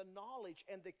wisdom and the knowledge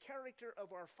and the character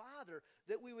of our Father,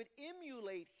 that we would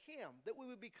emulate him, that we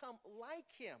would become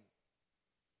like him.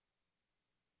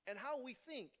 And how we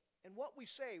think and what we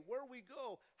say, where we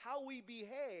go, how we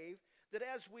behave, that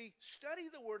as we study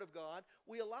the Word of God,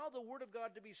 we allow the Word of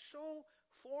God to be so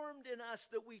formed in us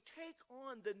that we take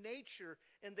on the nature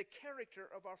and the character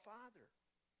of our Father.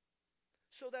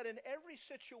 So that in every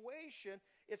situation,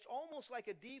 it's almost like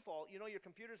a default. You know, your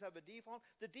computers have a default.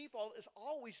 The default is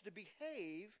always to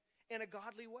behave in a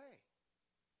godly way.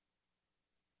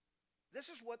 This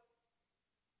is what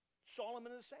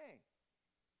Solomon is saying.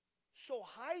 So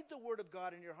hide the word of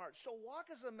God in your heart. So walk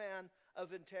as a man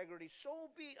of integrity.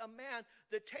 So be a man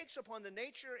that takes upon the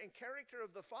nature and character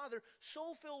of the Father,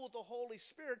 so filled with the Holy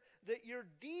Spirit that your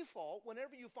default,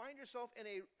 whenever you find yourself in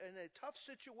a tough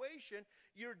situation,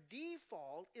 your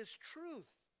default is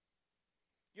truth.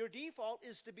 Your default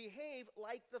is to behave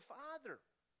like the Father.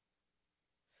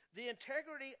 The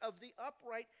integrity of the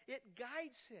upright, it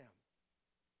guides him.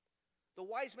 The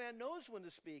wise man knows when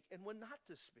to speak and when not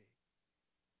to speak.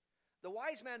 The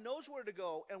wise man knows where to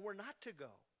go and where not to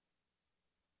go.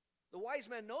 The wise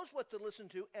man knows what to listen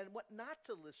to and what not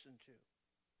to listen to.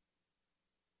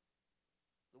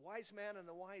 The wise man and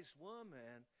the wise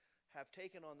woman have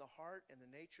taken on the heart and the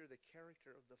nature, the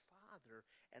character of the Father,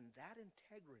 and that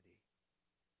integrity,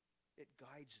 it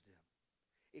guides them.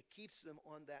 It keeps them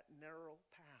on that narrow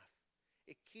path.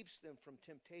 It keeps them from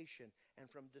temptation and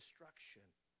from destruction.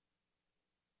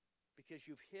 Because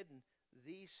you've hidden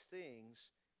these things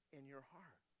in your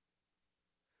heart.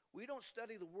 We don't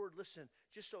study the word, listen,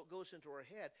 just so it goes into our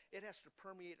head. It has to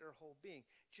permeate our whole being.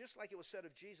 Just like it was said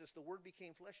of Jesus, the word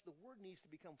became flesh. The word needs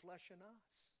to become flesh in us.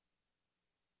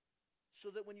 So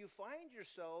that when you find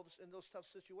yourselves in those tough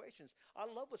situations, I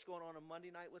love what's going on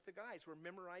Monday night with the guys. We're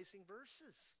memorizing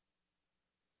verses.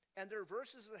 And there are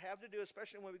verses that have to do,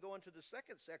 especially when we go into the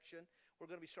second section,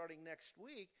 we're going to be starting next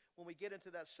week, when we get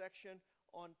into that section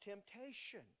on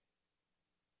temptation.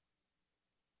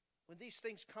 When these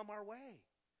things come our way.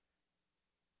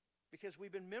 Because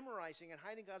we've been memorizing and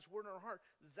hiding God's word in our heart,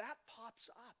 that pops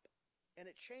up and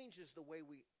it changes the way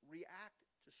we react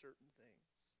to certain things.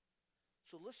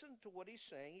 So listen to what he's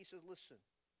saying. He says, listen,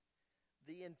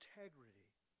 the integrity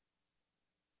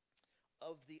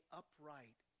of the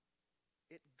upright,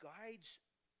 it guides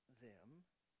them,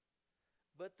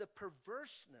 but the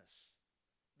perverseness,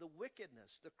 the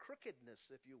wickedness, the crookedness,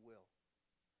 if you will,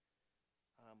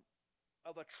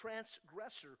 of a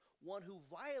transgressor, one who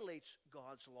violates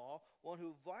God's law, one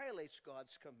who violates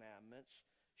God's commandments,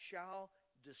 shall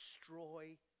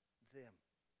destroy them.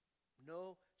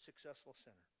 No successful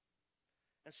sinner.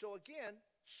 And so again,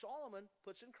 Solomon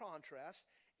puts in contrast,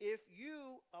 if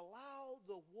you allow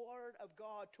the word of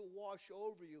God to wash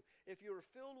over you, if you're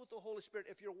filled with the Holy Spirit,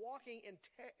 if you're walking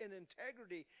in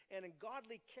integrity and in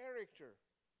godly character,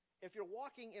 if you're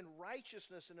walking in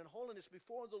righteousness and in holiness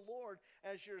before the Lord,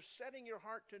 as you're setting your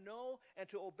heart to know and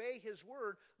to obey his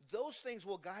word, those things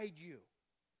will guide you.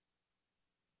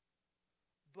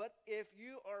 But if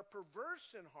you are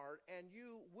perverse in heart and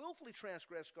you willfully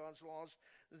transgress God's laws,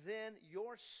 then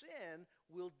your sin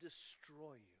will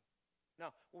destroy you.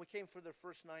 Now, when we came for the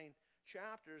first 9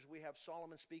 chapters, we have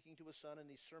Solomon speaking to his son in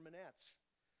these sermonettes.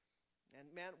 And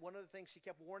man, one of the things he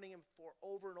kept warning him for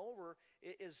over and over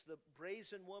is the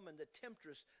brazen woman, the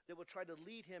temptress, that would try to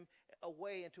lead him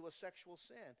away into a sexual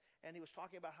sin. And he was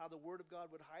talking about how the word of God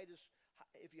would hide us.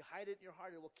 If you hide it in your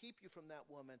heart, it will keep you from that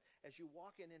woman as you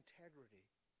walk in integrity.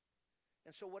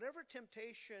 And so whatever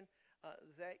temptation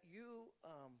that you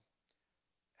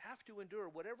have to endure,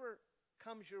 whatever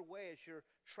comes your way as you're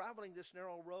traveling this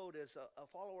narrow road as a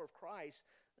follower of Christ,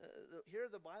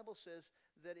 here the Bible says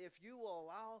that if you will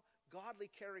allow godly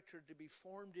character to be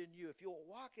formed in you, if you'll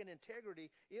walk in integrity,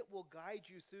 it will guide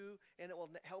you through and it will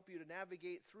help you to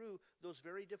navigate through those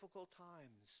very difficult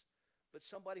times. But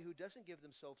somebody who doesn't give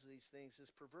themselves to these things is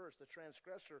perverse. The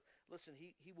transgressor, listen,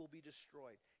 he will be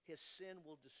destroyed. His sin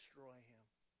will destroy him.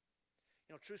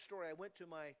 You know, true story, I went to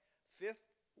my 5th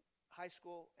high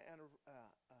school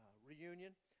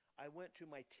reunion. I went to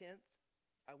my 10th.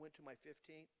 I went to my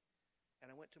 15th. And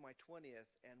I went to my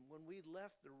 20th, and when we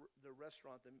left the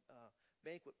restaurant, the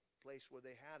banquet place where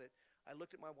they had it, I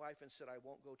looked at my wife and said, I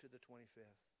won't go to the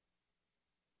 25th.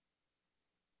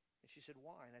 And she said,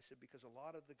 why? And I said, because a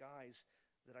lot of the guys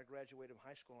that I graduated from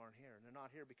high school aren't here. And they're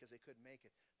not here because they couldn't make it.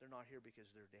 They're not here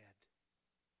because they're dead.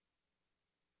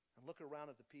 And look around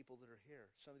at the people that are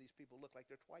here. Some of these people look like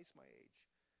they're twice my age.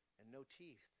 and no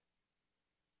teeth.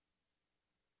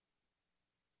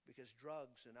 Because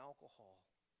drugs and alcohol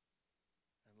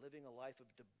and living a life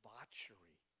of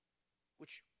debauchery,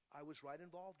 which I was right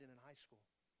involved in high school.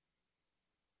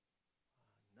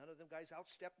 None of them guys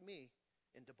outstepped me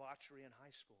in debauchery in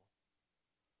high school.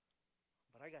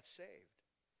 But I got saved.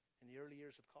 In the early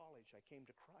years of college, I came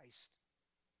to Christ.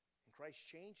 And Christ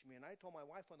changed me. And I told my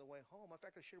wife on the way home, in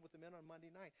fact, I shared with the men on Monday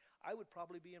night, I would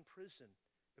probably be in prison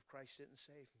if Christ didn't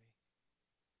save me.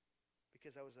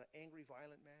 Because I was an angry,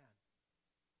 violent man.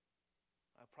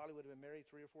 I probably would have been married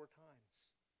 3 or 4 times.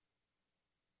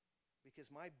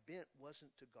 Because my bent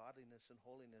wasn't to godliness and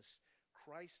holiness.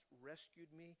 Christ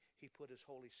rescued me. He put his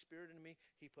Holy Spirit in me.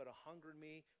 He put a hunger in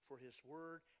me for his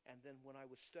word. And then when I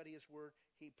would study his word,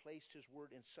 he placed his word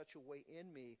in such a way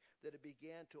in me that it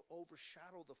began to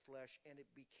overshadow the flesh, and it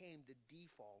became the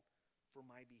default for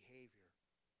my behavior,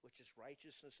 which is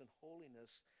righteousness and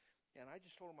holiness. And I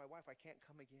just told my wife, I can't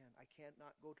come again. I can't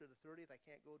not go to the 30th. I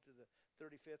can't go to the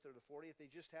 35th or the 40th. They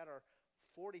just had our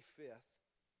 45th.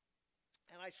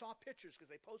 And I saw pictures because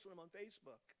they posted them on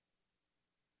Facebook.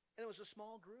 And it was a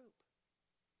small group.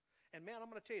 And man,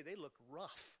 I'm going to tell you, they look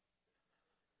rough.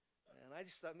 And I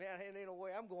just thought, man, ain't no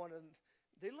way I'm going. And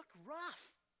they look rough.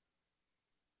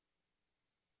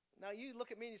 Now you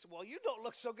look at me and you say, well, you don't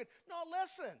look so good. No,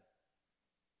 listen.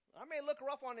 I may look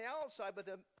rough on the outside, but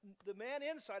the man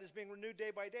inside is being renewed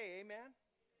day by day. Amen?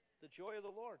 The joy of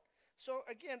the Lord. So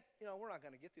again, we're not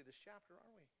going to get through this chapter,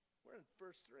 are we? We're in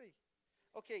verse 3.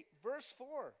 Okay, verse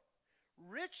 4.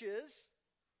 Riches,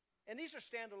 and these are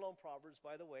standalone proverbs,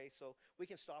 by the way, so we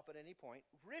can stop at any point.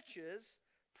 Riches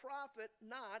profit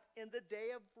not in the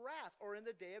day of wrath or in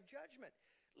the day of judgment.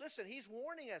 Listen, he's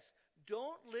warning us,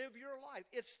 don't live your life.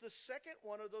 It's the second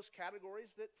one of those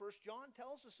categories that 1 John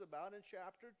tells us about in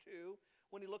chapter 2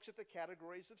 when he looks at the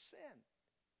categories of sin.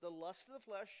 The lust of the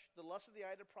flesh, the lust of the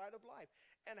eye, the pride of life.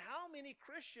 And how many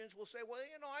Christians will say, well,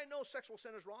 I know sexual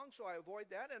sin is wrong, so I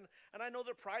avoid that. And I know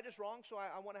that pride is wrong, so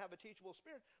I want to have a teachable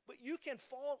spirit. But you can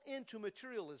fall into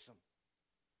materialism.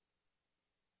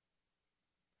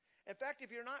 In fact, if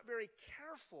you're not very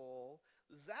careful,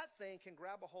 that thing can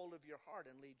grab a hold of your heart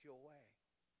and lead you away.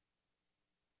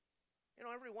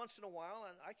 Every once in a while,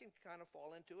 and I can kind of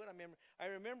fall into it. I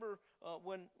remember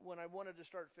when I wanted to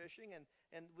start fishing, and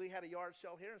we had a yard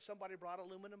sale here, and somebody brought an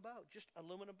aluminum boat, just an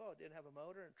aluminum boat. Didn't have a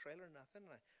motor and trailer, nothing.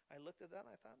 And I looked at that,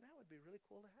 and I thought, that would be really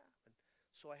cool to have. And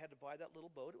so I had to buy that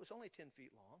little boat. It was only 10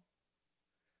 feet long.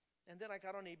 And then I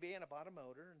got on eBay, and I bought a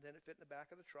motor, and then it fit in the back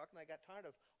of the truck, and I got tired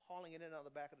of hauling it in on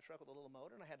the back of the truck with a little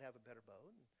motor, and I had to have a better boat.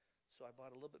 And so I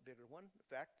bought a little bit bigger one. In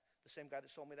fact, the same guy that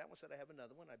sold me that one said I have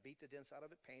another one. I beat the dents out of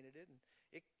it, painted it, and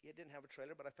it didn't have a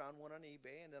trailer, but I found one on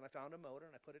eBay, and then I found a motor,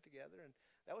 and I put it together, and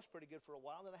that was pretty good for a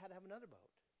while. Then I had to have another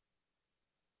boat.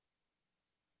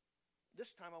 This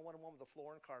time I wanted one with a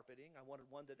floor and carpeting. I wanted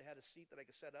one that had a seat that I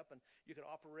could set up, and you could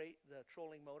operate the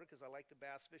trolling motor because I like to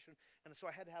bass fishing. And so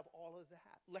I had to have all of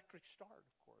that. Electric start,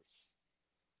 of course.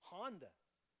 Honda.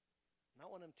 Not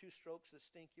one of them 2 strokes that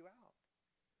stink you out.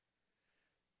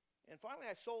 And finally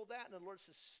I sold that, and the Lord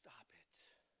says, stop it.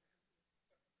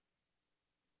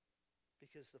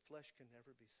 Because the flesh can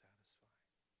never be satisfied.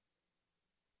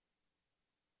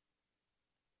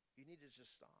 You need to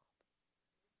just stop.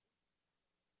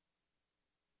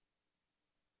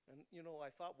 And, I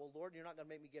thought, well, Lord, you're not going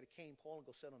to make me get a cane pole and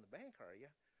go sit on the bank, are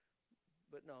you?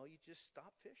 But no, you just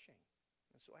stop fishing.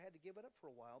 And so I had to give it up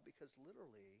for a while because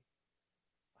literally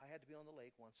I had to be on the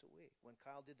lake once a week. When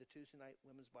Kyle did the Tuesday night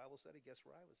women's Bible study, guess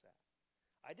where I was at?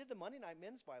 I did the Monday night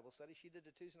men's Bible study. She did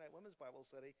the Tuesday night women's Bible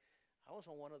study. I was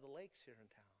on one of the lakes here in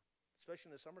town,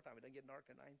 especially in the summertime. It doesn't get dark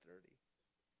at 9:30.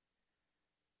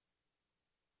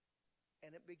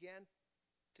 And it began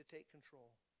to take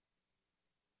control.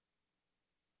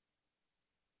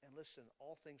 And listen,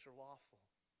 all things are lawful,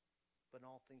 but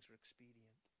not all things are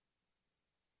expedient.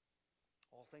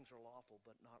 All things are lawful,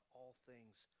 but not all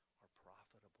things are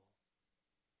profitable.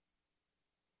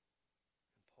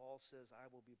 And Paul says, I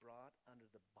will be brought under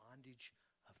the bondage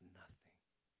of nothing.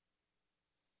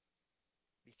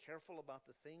 Be careful about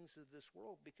the things of this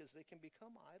world because they can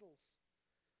become idols.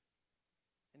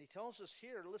 And he tells us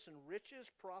here, listen, riches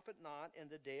profit not in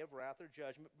the day of wrath or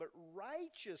judgment, but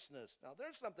righteousness. Now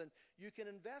there's something you can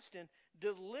invest in.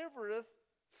 Delivereth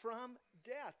from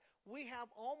death. We have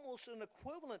almost an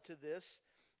equivalent to this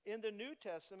in the New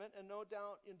Testament, and no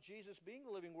doubt in Jesus being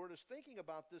the living word is thinking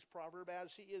about this proverb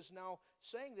as he is now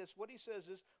saying this. What he says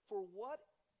is, for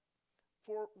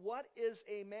what is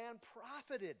a man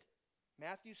profited?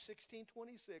 Matthew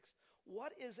 16:26.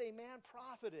 What is a man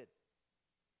profited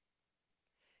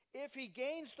if he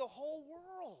gains the whole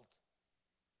world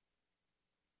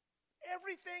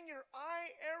Everything your eye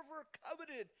ever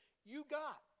coveted, you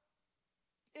got.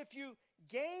 If you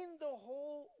gain the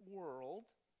whole world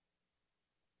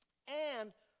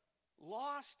and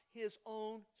lost his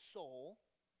own soul,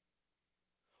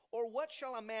 or what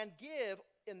shall a man give,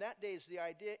 in that day is the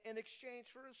idea, in exchange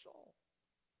for his soul?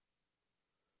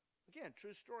 Again,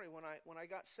 true story. When I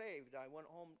got saved, I went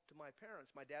home to my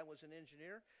parents. My dad was an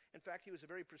engineer. In fact, he was a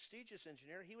very prestigious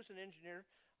engineer. He was an engineer,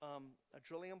 a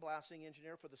drilling and blasting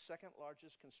engineer for the second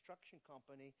largest construction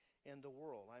company in the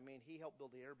world. I mean, he helped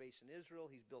build the air base in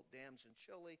Israel. He's built dams in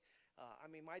Chile.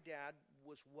 My dad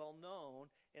was well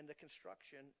known in the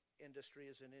construction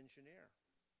industry as an engineer.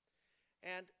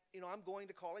 And, I'm going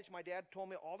to college. My dad told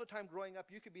me all the time growing up,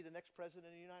 you could be the next president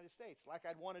of the United States. Like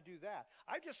I'd want to do that.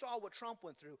 I just saw what Trump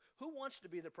went through. Who wants to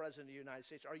be the president of the United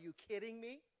States? Are you kidding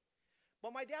me?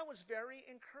 But my dad was very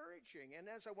encouraging. And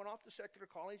as I went off to secular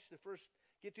college,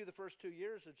 get through the first 2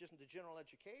 years of just the general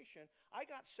education, I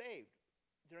got saved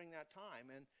during that time.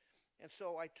 And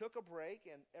so I took a break,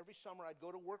 and every summer I'd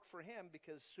go to work for him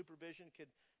because supervision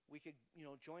we could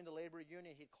join the labor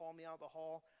union. He'd call me out of the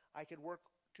hall. I could work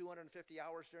 250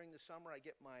 hours during the summer. I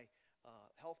get my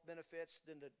health benefits.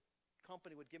 Then the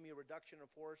company would give me a reduction of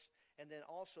force. And then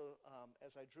also,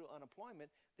 as I drew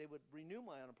unemployment, they would renew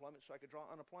my unemployment so I could draw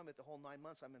unemployment the whole 9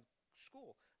 months I'm in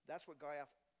school. That's what Guy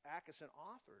Atkinson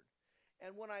offered.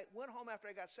 And when I went home after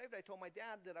I got saved, I told my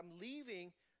dad that I'm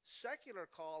leaving secular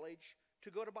college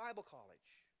to go to Bible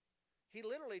college. He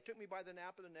literally took me by the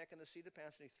nape of the neck and the seat of the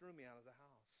pants, and he threw me out of the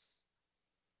house.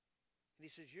 And he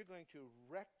says, you're going to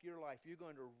wreck your life. You're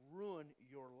going to ruin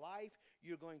your life.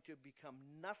 You're going to become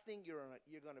nothing. You're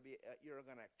going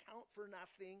to account for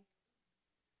nothing.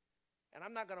 And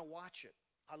I'm not going to watch it.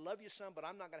 I love you, son, but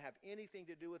I'm not going to have anything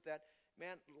to do with that.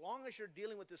 Man, as long as you're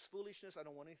dealing with this foolishness, I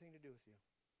don't want anything to do with you.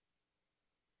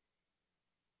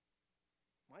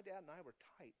 My dad and I were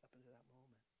tight up until that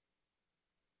moment.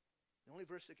 The only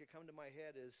verse that could come to my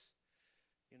head is,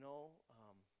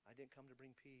 I didn't come to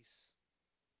bring peace,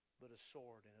 but a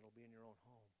sword, and it'll be in your own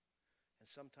home. And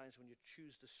sometimes when you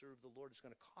choose to serve the Lord, it's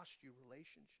going to cost you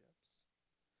relationships.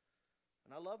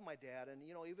 And I love my dad, and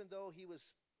even though he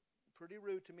was pretty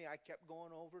rude to me, I kept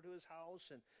going over to his house,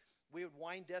 and we would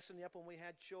wind Destiny up when we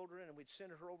had children, and we'd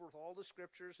send her over with all the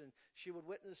scriptures, and she would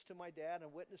witness to my dad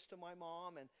and witness to my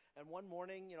mom. And one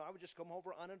morning, I would just come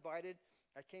over uninvited.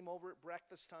 I came over at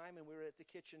breakfast time, and we were at the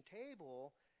kitchen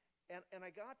table, and I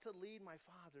got to lead my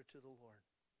father to the Lord.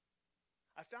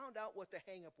 I found out what the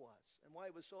hang-up was and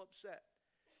why he was so upset.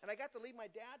 And I got to lead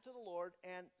my dad to the Lord,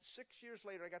 and 6 years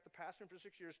later, I got to pastor him for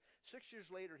 6 years. 6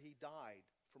 years later, he died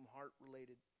from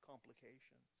heart-related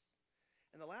complications.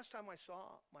 And the last time I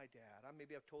saw my dad,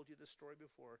 maybe I've told you this story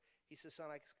before, he said,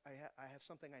 son, I have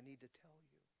something I need to tell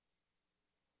you.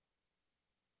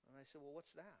 And I said, well,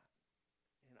 what's that?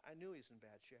 And I knew he was in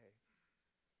bad shape.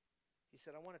 He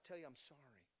said, I want to tell you I'm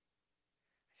sorry.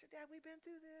 I said, Dad, we've been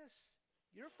through this.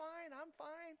 You're fine. I'm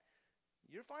fine.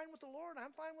 You're fine with the Lord.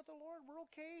 I'm fine with the Lord. We're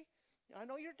okay. I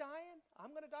know you're dying.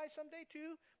 I'm going to die someday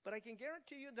too. But I can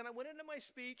guarantee you, then I went into my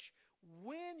speech,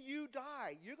 when you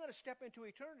die, you're going to step into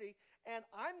eternity, and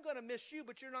I'm going to miss you,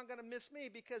 but you're not going to miss me,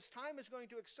 because time is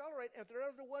going to accelerate. And if there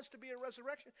ever was to be a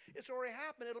resurrection, it's already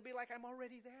happened. It'll be like I'm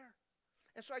already there.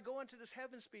 And so I go into this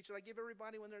heaven speech that I give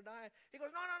everybody when they're dying. He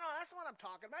goes, no, that's not what I'm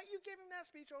talking about. You gave him that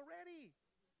speech already.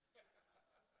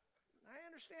 I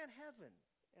understand heaven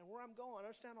and where I'm going. I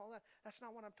understand all that. That's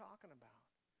not what I'm talking about.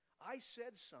 I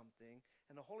said something,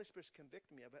 and the Holy Spirit's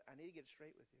convicted me of it. I need to get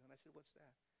straight with you. And I said, what's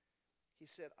that? He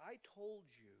said, I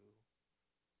told you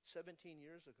 17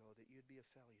 years ago that you'd be a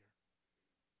failure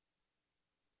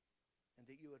and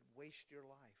that you would waste your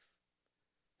life.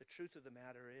 The truth of the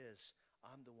matter is,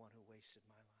 I'm the one who wasted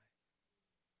my life.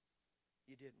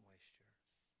 You didn't waste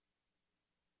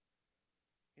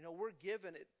yours. We're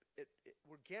given it.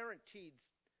 We're guaranteed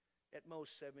at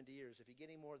most 70 years. If you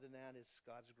get any more than that, it's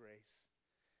God's grace.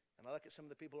 And I look at some of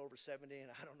the people over 70,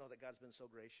 and I don't know that God's been so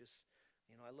gracious.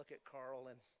 I look at Carl,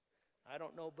 and I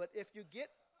don't know. But if you get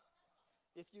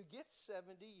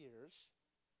 70 years,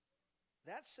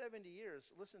 that's 70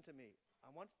 years. Listen to me. I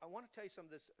want to tell you some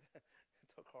of this.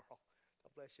 To Carl,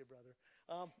 God bless you, brother.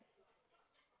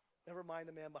 Never mind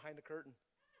the man behind the curtain.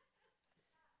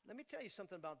 Let me tell you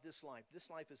something about this life. This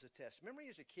life is a test. Remember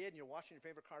you as a kid and you're watching your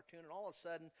favorite cartoon, and all of a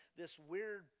sudden this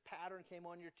weird pattern came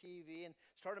on your TV and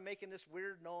started making this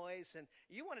weird noise, and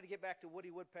you wanted to get back to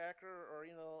Woody Woodpecker or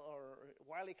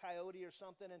Wile E. Coyote or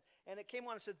something, and it came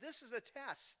on and said, this is a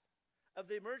test of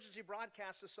the Emergency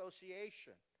Broadcast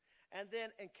Association. And then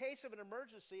in case of an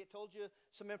emergency, it told you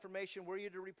some information, where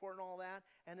you to report and all that.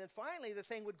 And then finally the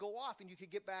thing would go off and you could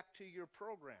get back to your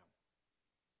program.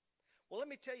 Well, let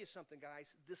me tell you something,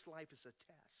 guys. This life is a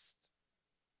test.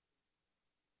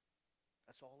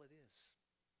 That's all it is.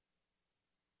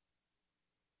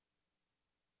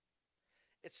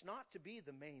 It's not to be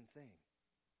the main thing.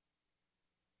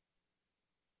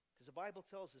 Because the Bible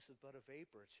tells us it's but a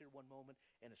vapor. It's here one moment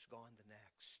and it's gone the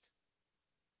next.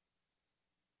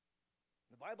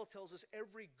 The Bible tells us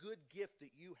every good gift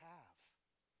that you have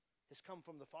has come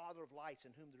from the Father of lights,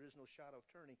 in whom there is no shadow of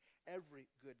turning. Every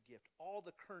good gift, all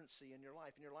the currency in your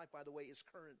life. And your life, by the way, is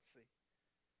currency.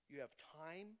 You have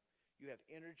time, you have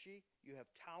energy, you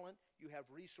have talent, you have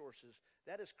resources.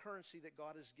 That is currency that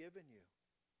God has given you.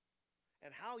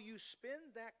 And how you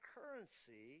spend that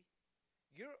currency,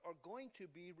 you are going to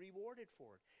be rewarded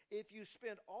for it. If you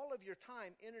spend all of your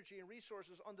time, energy, and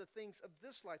resources on the things of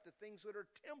this life, the things that are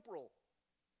temporal,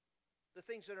 the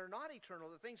things that are not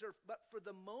eternal, the things that are but for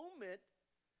the moment,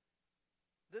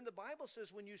 then the Bible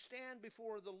says when you stand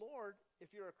before the Lord,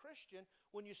 if you're a Christian,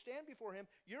 when you stand before Him,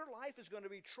 your life is going to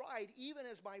be tried even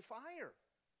as by fire.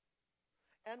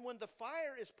 And when the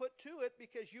fire is put to it,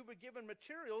 because you were given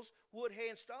materials, wood, hay,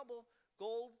 and stubble,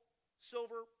 gold,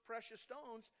 silver, precious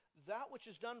stones, that which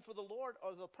is done for the Lord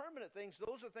are the permanent things.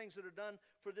 Those are things that are done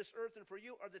for this earth and for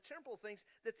you are the temporal things.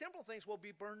 The temporal things will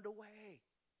be burned away.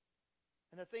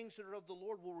 And the things that are of the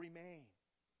Lord will remain.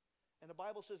 And the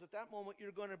Bible says at that moment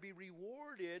you're going to be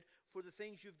rewarded for the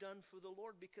things you've done for the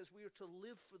Lord, because we are to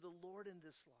live for the Lord in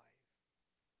this life.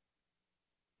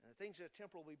 And the things that are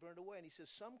temporal will be burned away. And he says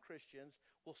some Christians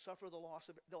will suffer the loss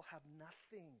of it. They'll have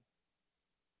nothing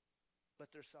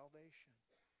but their salvation.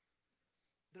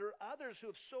 There are others who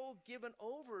have so given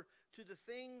over to the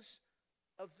things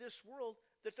of this world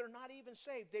that they're not even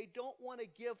saved. They don't want to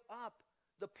give up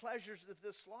the pleasures of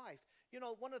this life. You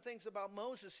know, one of the things about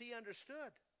Moses, he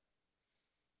understood.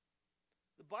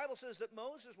 The Bible says that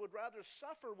Moses would rather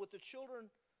suffer with the children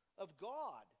of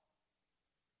God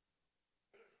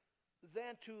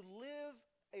than to live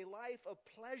a life of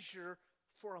pleasure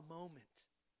for a moment.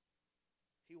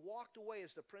 He walked away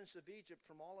as the Prince of Egypt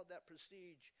from all of that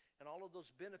prestige and all of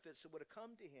those benefits that would have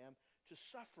come to him to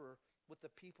suffer with the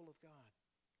people of God.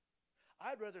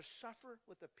 I'd rather suffer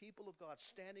with the people of God,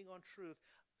 standing on truth,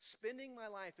 spending my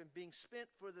life and being spent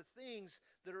for the things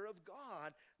that are of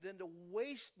God, than to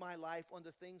waste my life on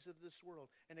the things of this world.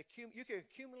 And you can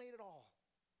accumulate it all.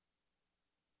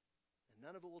 And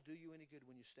none of it will do you any good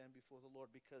when you stand before the Lord,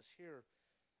 because here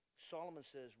Solomon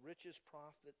says, riches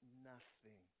profit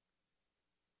nothing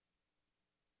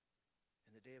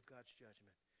in the day of God's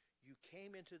judgment. You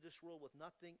came into this world with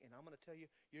nothing, and I'm going to tell you,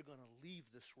 you're going to leave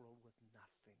this world with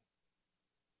nothing.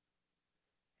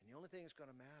 And the only thing that's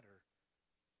going to matter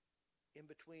in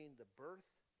between the birth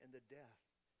and the death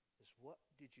is, what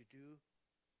did you do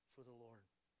for the Lord?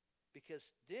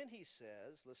 Because then he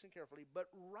says, listen carefully, but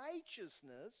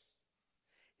righteousness,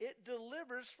 it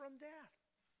delivers from death.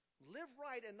 Live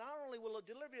right, and not only will it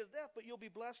deliver you to death, but you'll be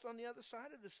blessed on the other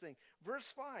side of this thing.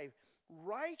 Verse 5,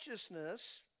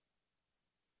 righteousness,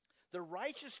 the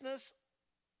righteousness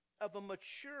of a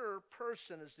mature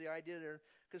person is the idea there,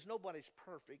 because nobody's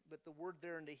perfect, but the word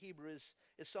there in the Hebrew is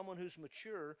someone who's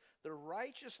mature. The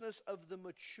righteousness of the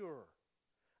mature.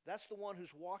 That's the one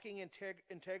who's walking in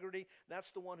integrity.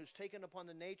 That's the one who's taken upon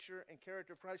the nature and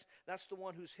character of Christ. That's the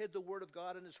one who's hid the word of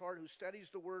God in his heart, who studies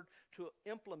the word to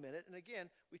implement it. And again,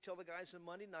 we tell the guys on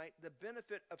Monday night, the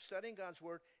benefit of studying God's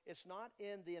word, it's not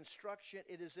in the instruction,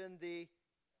 it is in the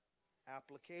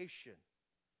application.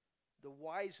 The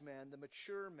wise man, the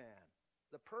mature man,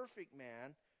 the perfect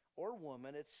man or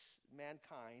woman, it's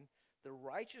mankind, the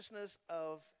righteousness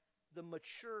of the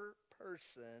mature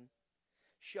person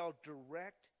shall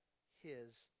direct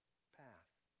his path.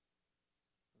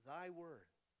 Thy word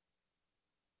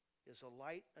is a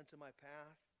light unto my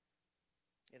path.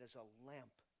 It is a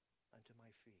lamp unto my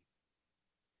feet.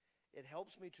 It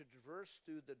helps me to traverse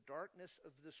through the darkness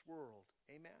of this world.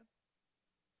 Amen?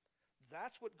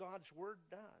 That's what God's word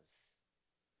does.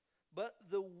 But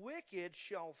the wicked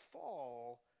shall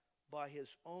fall by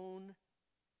his own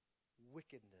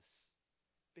wickedness,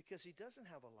 because he doesn't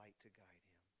have a light to guide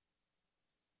him.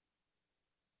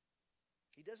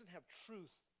 He doesn't have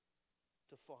truth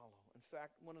to follow. In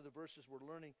fact, one of the verses we're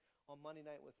learning on Monday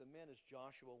night with the men is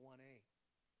Joshua 1:8.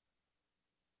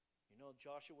 You know,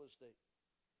 Joshua was the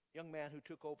young man who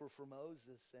took over for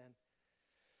Moses, and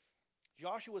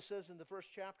Joshua says in the first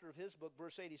chapter of his book,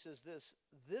 verse 8, he says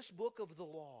this book of the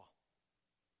law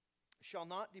shall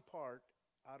not depart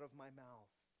out of my mouth.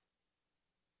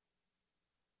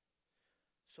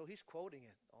 So he's quoting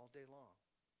it all day long,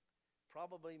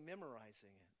 probably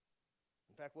memorizing it.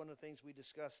 In fact, one of the things we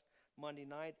discussed Monday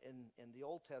night in the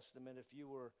Old Testament, if you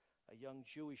were a young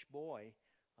Jewish boy,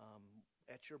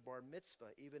 at your bar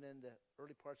mitzvah, even in the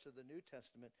early parts of the New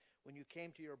Testament, when you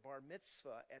came to your bar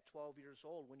mitzvah at 12 years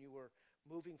old, when you were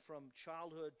moving from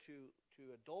childhood to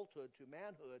adulthood to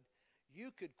manhood, you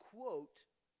could quote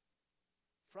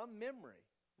from memory,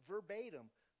 verbatim,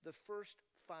 the first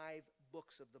 5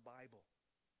 books of the Bible,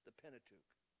 the Pentateuch.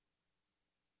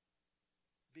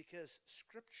 Because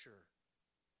Scripture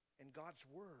and God's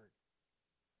Word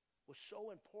was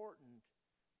so important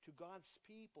to God's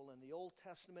people in the Old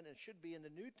Testament, and should be in the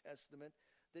New Testament,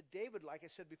 that David, like I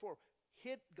said before,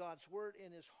 hid God's Word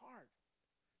in his heart.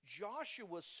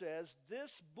 Joshua says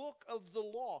this book of the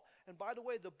law, and by the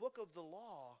way, the book of the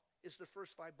law is the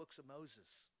first 5 books of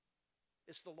Moses.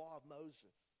 It's the law of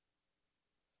Moses.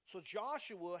 So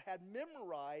Joshua had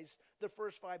memorized the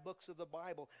first 5 books of the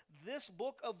Bible. This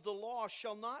book of the law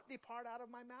shall not depart out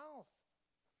of my mouth.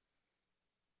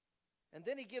 And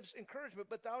then he gives encouragement,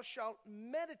 but thou shalt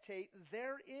meditate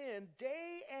therein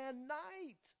day and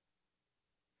night,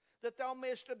 that thou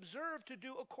mayest observe to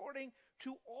do according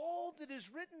to all that is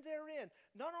written therein.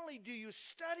 Not only do you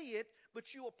study it,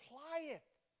 but you apply it.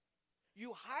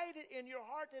 You hide it in your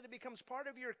heart that it becomes part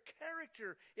of your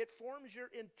character. It forms your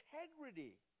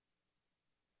integrity.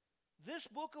 This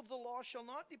book of the law shall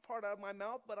not depart out of my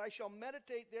mouth, but I shall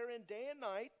meditate therein day and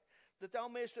night, that thou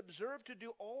mayest observe to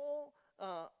do all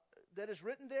that is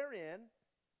written therein.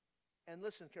 And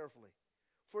listen carefully.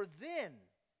 For then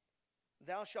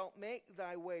thou shalt make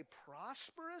thy way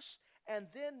prosperous, and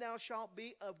then thou shalt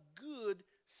be of good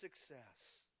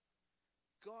success.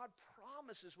 God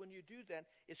promises when you do that,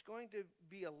 it's going to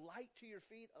be a light to your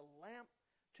feet, a lamp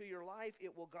to your life.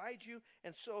 It will guide you.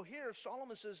 And so here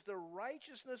Solomon says, the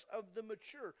righteousness of the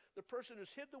mature, the person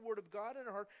who's hid the word of God in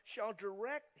her heart, shall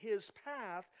direct his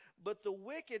path, but the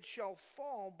wicked shall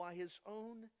fall by his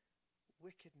own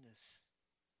wickedness.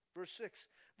 Verse 6,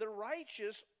 the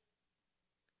righteousness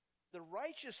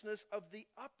of the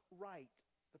upright,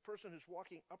 the person who's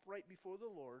walking upright before the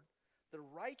Lord, the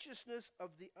righteousness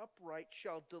of the upright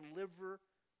shall deliver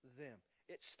them.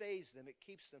 It stays them. It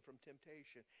keeps them from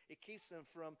temptation. It keeps them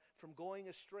from going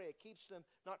astray. It keeps them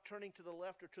not turning to the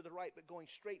left or to the right, but going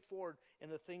straight forward in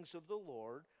the things of the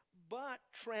Lord. But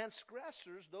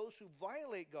transgressors, those who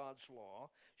violate God's law,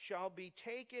 shall be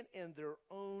taken in their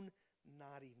own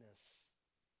naughtiness.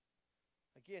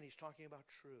 Again, he's talking about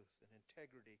truth and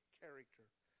integrity, character,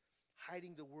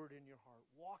 hiding the word in your heart,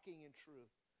 walking in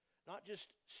truth. Not just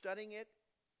studying it,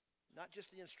 not just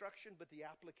the instruction, but the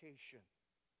application.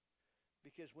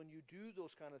 Because when you do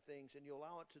those kind of things and you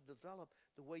allow it to develop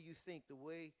the way you think, the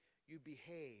way you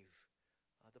behave,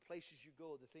 the places you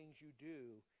go, the things you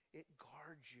do, it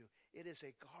guards you. It is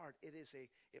a guard.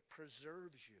 It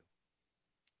preserves you.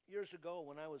 Years ago,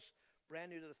 when I was brand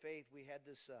new to the faith, we had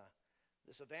this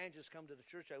evangelist come to the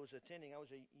church I was attending. I was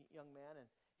a young man, and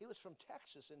he was from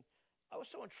Texas, and I was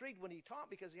so intrigued when he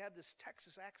taught because he had this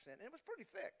Texas accent, and it was pretty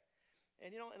thick.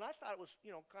 And, and I thought it was,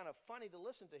 kind of funny to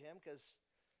listen to him because,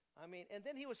 and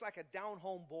then he was like a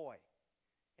down-home boy.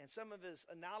 And some of his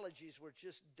analogies were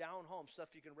just down-home,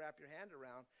 stuff you can wrap your hand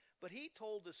around. But he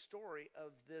told the story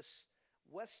of this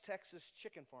West Texas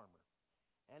chicken farmer.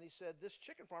 And he said this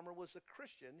chicken farmer was a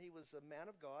Christian. He was a man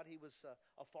of God. He was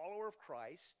a follower of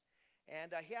Christ.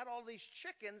 And he had all these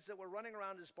chickens that were running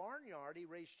around his barnyard. He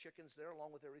raised chickens there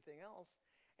along with everything else.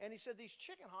 And he said these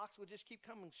chicken hawks would just keep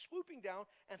coming, swooping down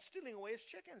and stealing away his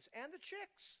chickens and the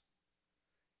chicks.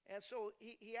 And so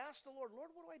he asked the Lord,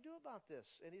 Lord, what do I do about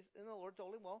this? And the Lord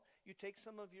told him, well, you take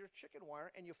some of your chicken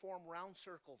wire and you form round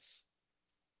circles.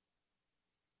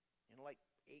 Like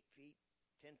 8 feet,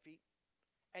 10 feet.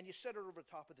 And you set it over the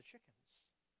top of the chickens.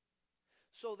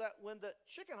 So that when the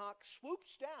chicken hawk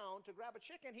swoops down to grab a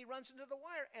chicken, he runs into the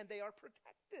wire and they are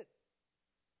protected.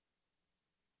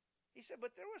 He said,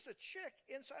 but there was a chick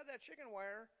inside that chicken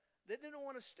wire that didn't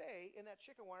want to stay in that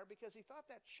chicken wire because he thought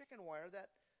that chicken wire,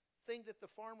 that thing that the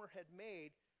farmer had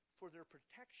made for their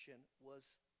protection, was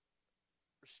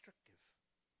restrictive.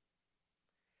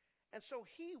 And so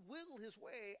he wiggled his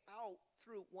way out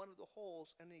through one of the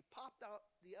holes, and he popped out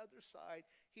the other side.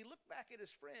 He looked back at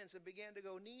his friends and began to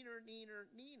go neener,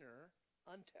 neener, neener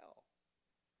until.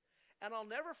 And I'll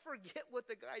never forget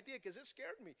what the guy did because it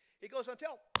scared me. He goes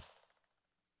until.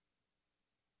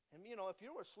 And, if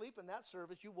you were asleep in that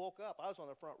service, you woke up. I was on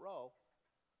the front row.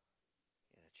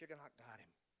 And the chicken hawk got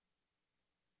him.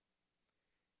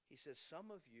 He says,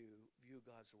 some of you view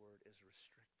God's word as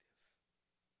restrictive.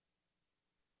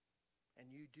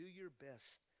 And you do your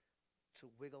best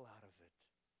to wiggle out of it,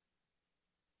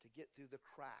 to get through the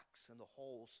cracks and the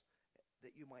holes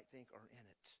that you might think are in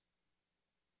it,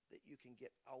 that you can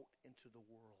get out into the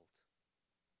world.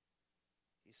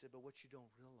 He said, but what you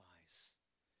don't realize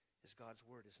is God's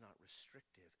word is not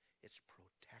restrictive, it's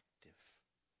protective.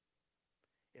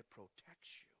 It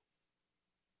protects you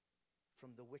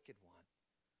from the wicked one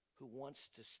who wants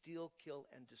to steal, kill,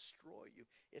 and destroy you.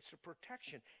 It's a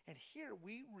protection. And here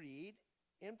we read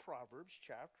in Proverbs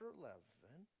chapter 11,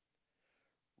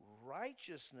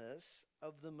 righteousness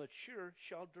of the mature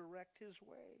shall direct his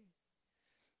way,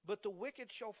 but the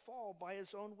wicked shall fall by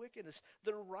his own wickedness.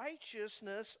 The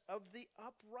righteousness of the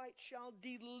upright shall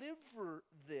deliver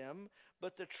them,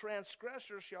 but the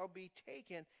transgressor shall be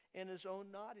taken in his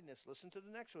own naughtiness. Listen to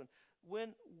the next one.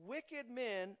 When wicked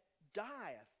men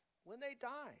dieth, when they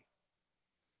die,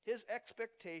 his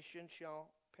expectation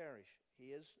shall perish. He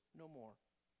is no more.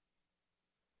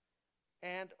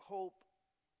 And hope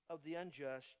of the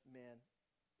unjust men,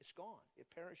 it's gone. It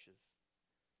perishes.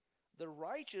 The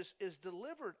righteous is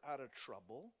delivered out of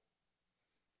trouble,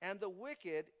 and the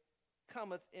wicked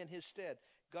cometh in his stead.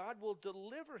 God will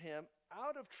deliver him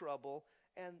out of trouble,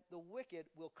 and the wicked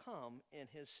will come in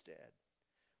his stead.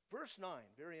 Verse 9,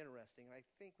 very interesting, and I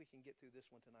think we can get through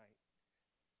this one tonight.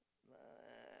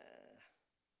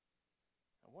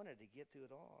 I wanted to get through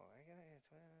it all.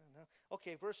 No.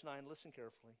 Okay, verse 9, listen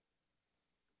carefully.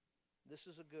 This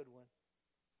is a good one.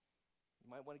 You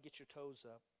might want to get your toes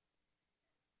up.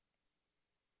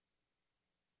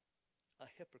 A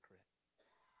hypocrite.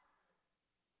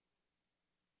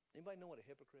 Anybody know what a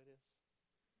hypocrite is?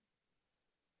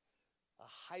 A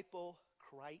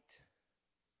hypocrite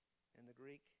in the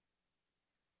Greek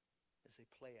is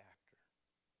a play actor.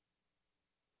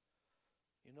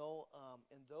 You know,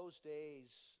 in those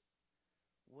days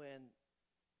when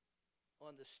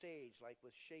on the stage, like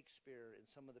with Shakespeare and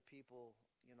some of the people,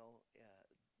 you know,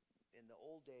 in the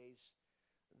old days,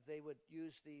 they would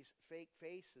use these fake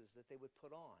faces that they would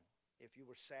put on. If you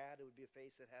were sad, it would be a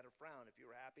face that had a frown. If you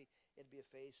were happy, it'd be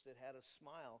a face that had a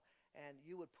smile. And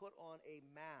you would put on a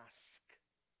mask.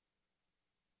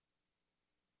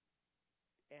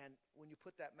 And when you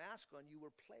put that mask on, you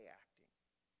were play acting.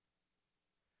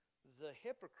 The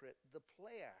hypocrite, the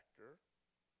play actor,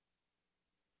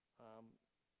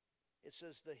 it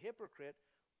says, the hypocrite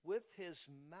with his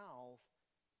mouth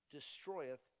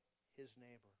destroyeth his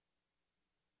neighbor.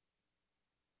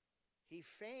 He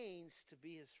feigns to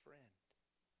be his friend.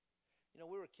 You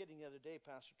know, we were kidding the other day,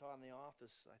 Pastor Todd in the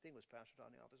office. I think it was Pastor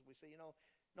Todd in the office. We say, no,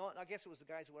 I guess it was the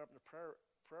guys who went up in the prayer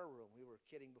room. We were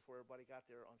kidding before everybody got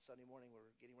there on Sunday morning. We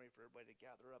were getting ready for everybody to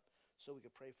gather up so we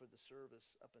could pray for the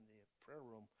service up in the prayer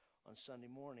room on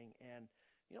Sunday morning. And,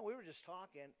 you know, we were just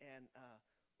talking, and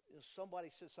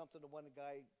somebody said something to one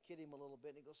guy, kid him a little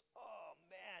bit, and he goes, oh,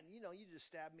 man, you know, you just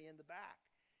stabbed me in the back.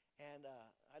 And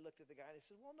I looked at the guy and I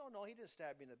said, well, no, he didn't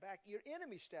stab you in the back. Your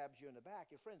enemy stabs you in the back.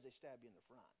 Your friends, they stab you in the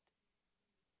front.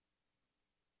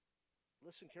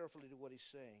 Listen carefully to what he's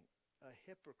saying. A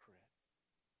hypocrite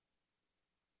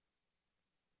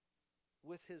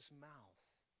with his mouth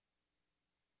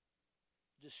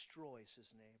destroys his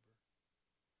neighbor.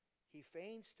 He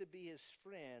feigns to be his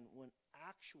friend when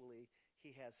actually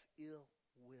he has ill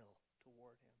will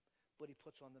toward him. But he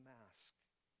puts on the mask.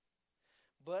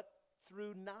 But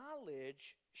through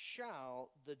knowledge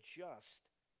shall the just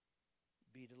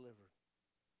be delivered.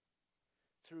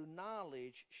 Through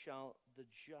knowledge shall the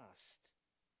just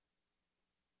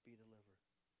be delivered.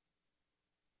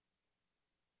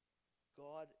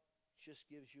 God just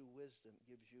gives you wisdom,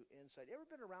 gives you insight. Ever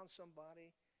been around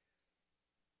somebody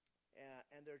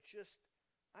and they're just,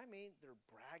 they're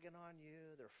bragging on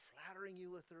you, they're flattering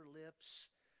you with their lips.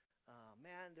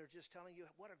 Man, they're just telling you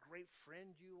what a great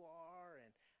friend you are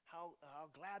and how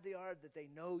glad they are that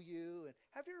they know you. And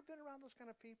have you ever been around those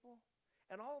kind of people?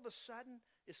 And all of a sudden,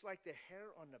 it's like the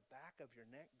hair on the back of your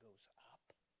neck goes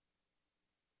up.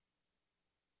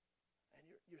 And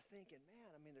you're thinking,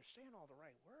 man, they're saying all the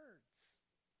right words.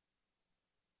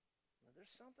 Well,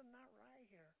 there's something not right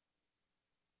here.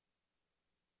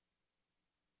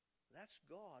 That's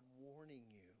God warning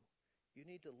you. You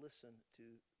need to listen to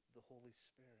the Holy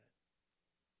Spirit.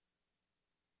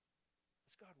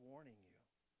 That's God warning you.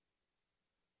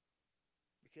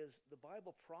 Because the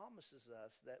Bible promises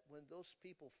us that when those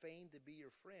people feign to be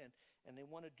your friend and they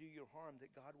want to do you harm,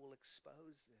 that God will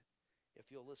expose it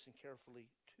if you'll listen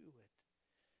carefully to it.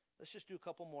 Let's just do a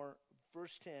couple more.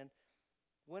 Verse 10,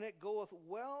 when it goeth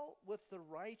well with the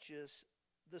righteous,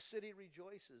 the city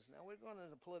rejoices. Now we're going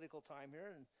into political time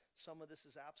here, and some of this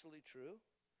is absolutely true.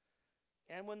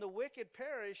 And when the wicked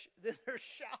perish, then they're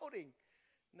shouting.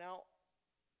 Now,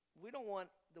 we don't want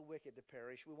the wicked to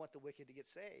perish. We want the wicked to get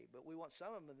saved. But we want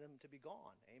some of them to be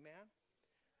gone. Amen?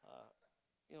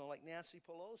 Like Nancy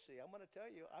Pelosi. I'm going to tell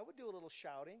you, I would do a little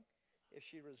shouting if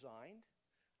she resigned.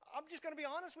 I'm just going to be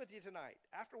honest with you tonight.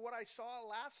 After what I saw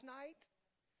last night,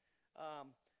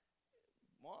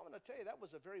 well, I'm going to tell you, that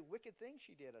was a very wicked thing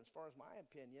she did, as far as my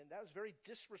opinion. That was very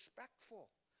disrespectful.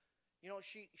 You know,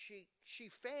 she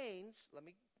feigns,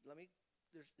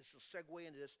 this will segue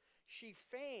into this. She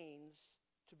feigns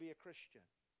to be a Christian.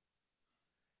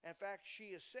 In fact,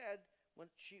 she has said,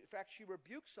 she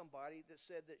rebuked somebody that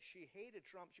said that she hated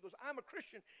Trump. She goes, I'm a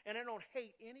Christian and I don't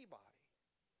hate anybody.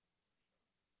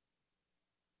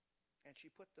 And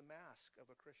she put the mask of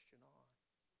a Christian on.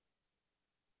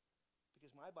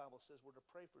 Because my Bible says we're to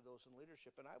pray for those in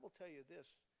leadership. And I will tell you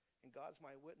this, and God's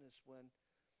my witness, when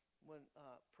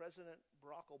President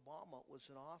Barack Obama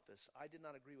was in office, I did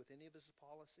not agree with any of his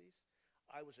policies.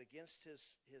 I was against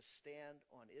his stand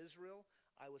on Israel.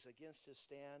 I was against his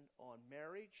stand on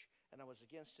marriage. And I was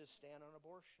against his stand on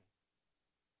abortion.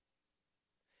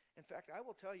 In fact, I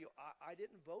will tell you, I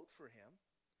didn't vote for him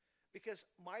because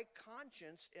my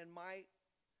conscience and my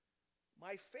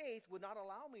faith would not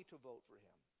allow me to vote for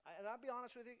him. And I'll be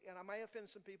honest with you, and I might offend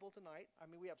some people tonight. I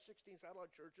mean, we have 16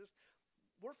 satellite churches.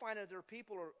 We're finding there are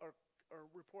people are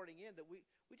reporting in that we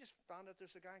just found out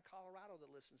there's a guy in Colorado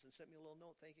that listens and sent me a little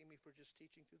note thanking me for just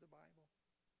teaching through the Bible.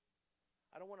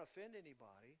 I don't want to offend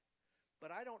anybody,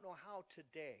 but I don't know how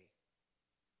today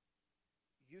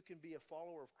you can be a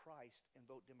follower of Christ and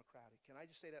vote Democratic. Can I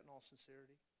just say that in all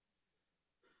sincerity?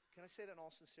 Can I say that in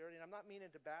all sincerity? And I'm not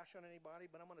meaning to bash on anybody,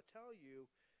 but I'm going to tell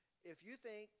you, if you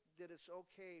think that it's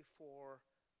okay for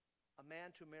a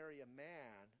man to marry a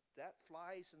man, that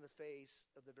flies in the face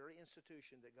of the very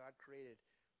institution that God created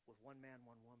with one man,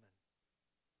 one woman.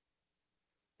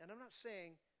 And I'm not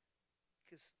saying,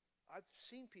 because I've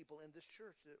seen people in this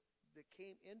church that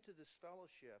came into this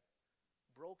fellowship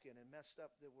broken and messed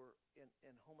up, that were in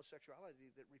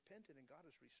homosexuality, that repented and God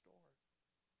has restored.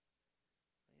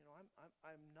 You know,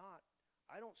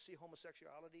 I don't see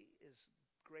homosexuality as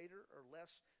greater or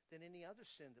less than any other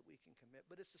sin that we can commit,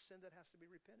 but it's a sin that has to be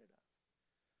repented of.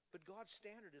 But God's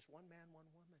standard is one man, one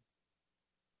woman,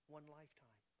 one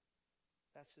lifetime.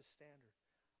 That's his standard.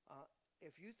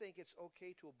 If you think it's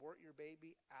okay to abort your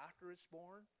baby after it's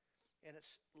born and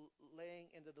it's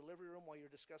laying in the delivery room while you're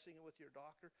discussing it with your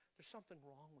doctor, there's something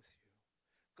wrong with you.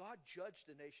 God judged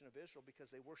the nation of Israel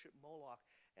because they worshiped Moloch,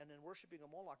 and in worshiping a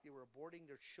Moloch, they were aborting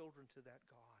their children to that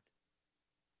God.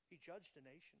 He judged the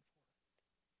nation for it.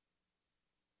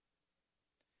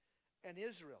 And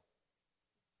Israel,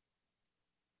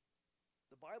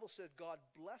 the Bible said God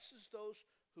blesses those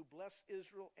who bless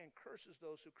Israel and curses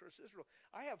those who curse Israel.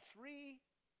 I have 3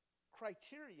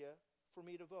 criteria for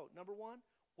me to vote. Number 1,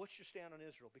 what's your stand on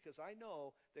Israel? Because I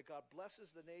know that God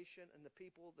blesses the nation and the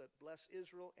people that bless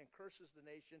Israel and curses the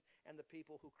nation and the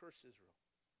people who curse Israel.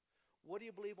 What do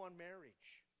you believe on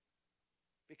marriage?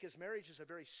 Because marriage is a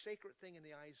very sacred thing in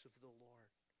the eyes of the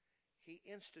Lord. He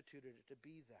instituted it to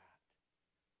be that.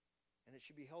 And it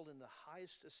should be held in the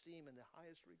highest esteem and the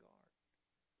highest regard.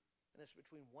 And it's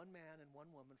between one man and one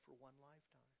woman for one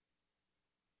lifetime.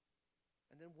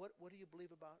 And then what do you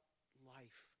believe about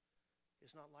life?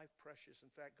 Is not life precious?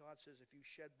 In fact, God says if you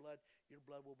shed blood, your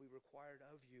blood will be required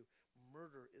of you.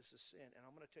 Murder is a sin. And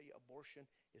I'm going to tell you, abortion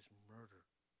is murder.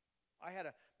 I had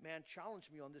a man challenge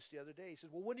me on this the other day. He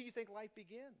says, well, when do you think life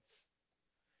begins?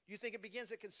 Do you think it begins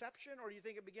at conception, or do you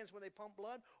think it begins when they pump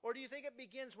blood, or do you think it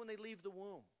begins when they leave the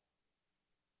womb?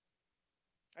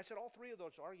 I said all 3 of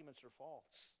those arguments are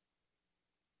false.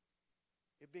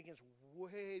 It begins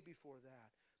way before that,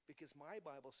 because my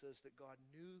Bible says that God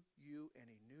knew you and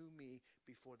he knew me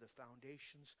before the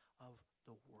foundations of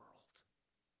the world.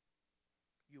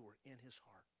 You were in his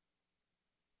heart,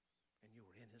 and you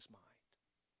were in his mind.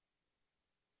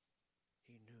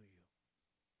 He knew you.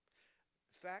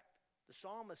 In fact, the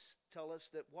psalmists tell us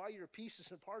that while your pieces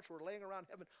and parts were laying around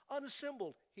heaven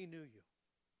unassembled, he knew you.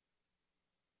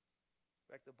 In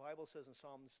fact, the Bible says in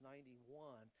Psalms 91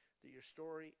 that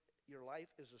your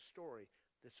life is a story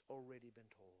that's already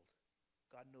been told.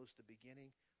 God knows the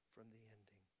beginning from the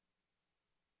ending.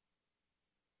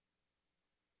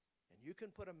 And you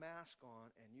can put a mask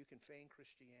on and you can feign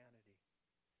Christianity.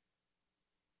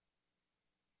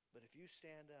 But if you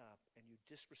stand up and you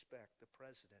disrespect the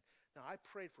president. Now, I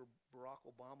prayed for Barack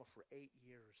Obama for 8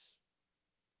 years.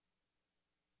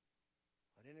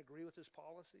 I didn't agree with his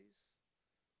policies,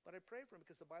 but I prayed for him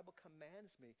because the Bible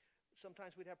commands me.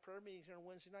 Sometimes we'd have prayer meetings here on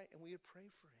Wednesday night, and we would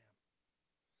pray for him.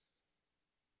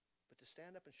 But to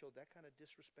stand up and show that kind of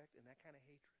disrespect and that kind of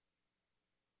hatred,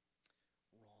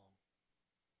 wrong.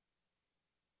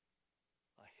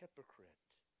 A hypocrite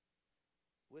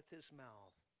with his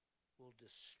mouth will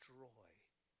destroy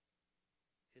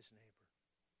his neighbor.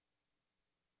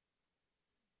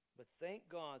 But thank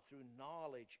God, through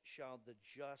knowledge shall the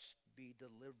just be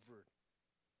delivered.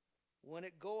 When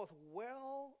it goeth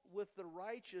well with the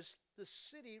righteous, the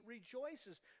city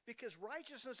rejoices, because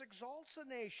righteousness exalts a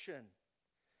nation.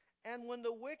 And when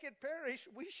the wicked perish,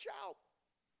 we shout.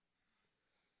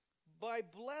 By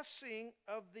blessing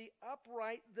of the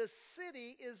upright, the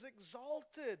city is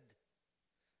exalted,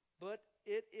 but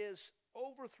it is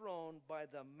overthrown by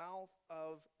the mouth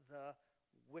of the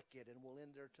wicked. And we'll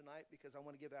end there tonight because I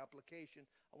want to give application.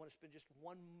 I want to spend just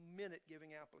 1 minute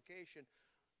giving application.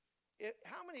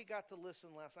 How many got to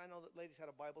listen last night? I know that ladies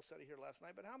had a Bible study here last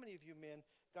night, but how many of you men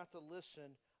got to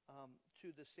listen to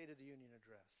the State of the Union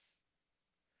address?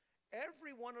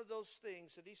 Every one of those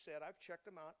things that he said, I've checked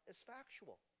them out, is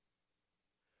factual.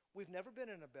 We've never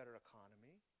been in a better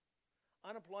economy.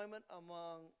 Unemployment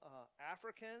among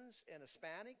Africans and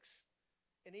Hispanics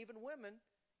and even women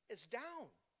is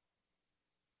down.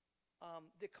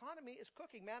 The economy is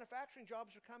cooking. Manufacturing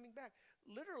jobs are coming back.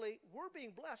 Literally, we're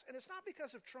being blessed, and it's not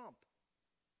because of Trump.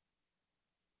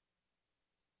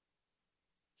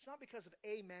 It's not because of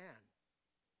a man.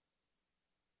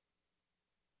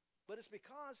 But it's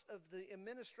because of the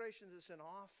administration that's in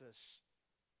office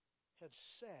have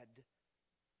said,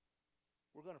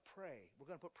 we're going to pray. We're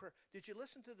going to put prayer. Did you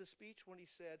listen to the speech when he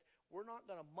said, we're not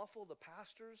going to muffle the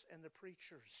pastors and the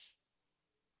preachers?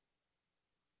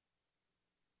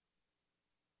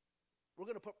 We're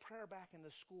going to put prayer back in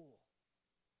the school.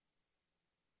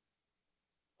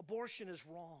 Abortion is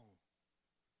wrong.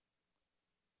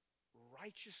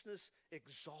 Righteousness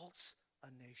exalts a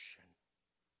nation.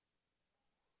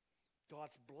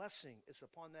 God's blessing is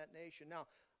upon that nation. Now,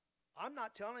 I'm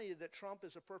not telling you that Trump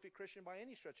is a perfect Christian by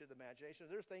any stretch of the imagination.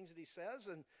 There are things that he says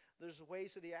and there's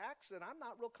ways that he acts that I'm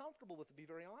not real comfortable with, to be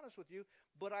very honest with you.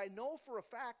 But I know for a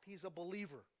fact he's a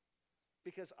believer,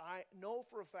 because I know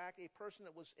for a fact a person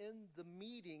that was in the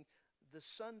meeting the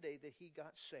Sunday that he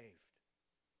got saved.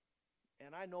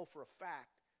 And I know for a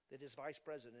fact that his vice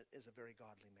president is a very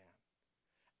godly man.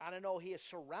 And I know he has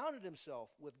surrounded himself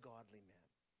with godly men.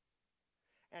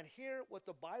 And here, what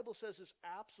the Bible says is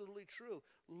absolutely true.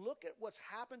 Look at what's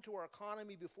happened to our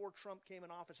economy before Trump came in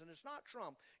office. And it's not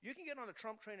Trump. You can get on a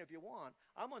Trump train if you want.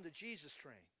 I'm on the Jesus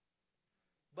train.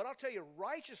 But I'll tell you,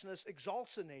 righteousness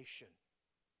exalts a nation.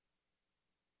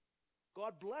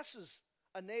 God blesses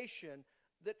a nation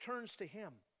that turns to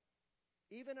him.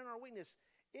 Even in our weakness.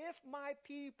 If my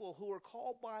people who are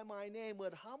called by my name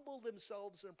would humble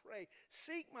themselves and pray,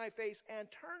 seek my face and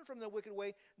turn from their wicked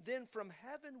way, then from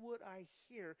heaven would I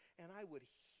hear and I would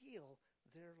heal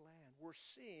their land. We're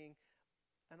seeing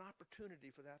an opportunity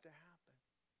for that to happen.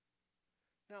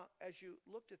 Now, as you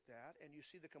looked at that and you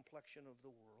see the complexion of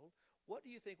the world, what do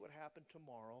you think would happen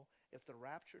tomorrow if the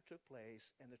rapture took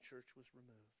place and the church was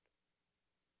removed?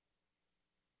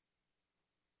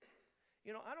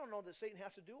 You know, I don't know that Satan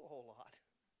has to do a whole lot.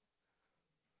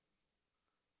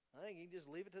 I think you can just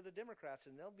leave it to the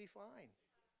Democrats and they'll be fine.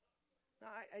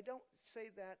 Now, I don't say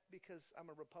that because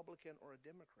I'm a Republican or a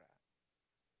Democrat.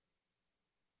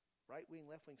 Right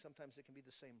wing, left wing, sometimes it can be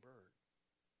the same bird.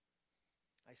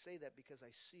 I say that because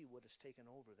I see what has taken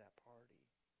over that party.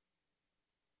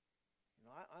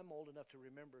 You know, I'm old enough to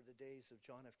remember the days of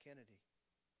John F. Kennedy.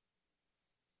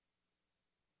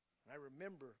 And I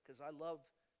remember, because I love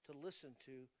to listen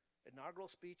to inaugural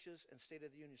speeches and State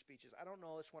of the Union speeches. I don't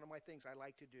know, it's one of my things I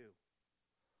like to do.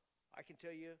 I can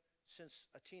tell you, since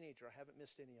a teenager, I haven't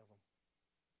missed any of them.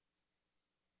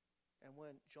 And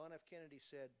when John F. Kennedy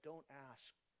said, don't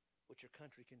ask what your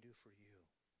country can do for you,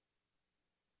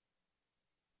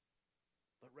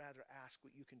 but rather ask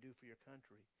what you can do for your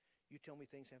country. You tell me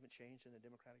things haven't changed in the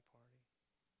Democratic Party?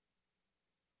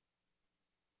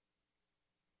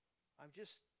 I'm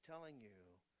just telling you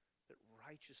that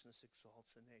righteousness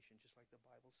exalts a nation, just like the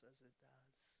Bible says it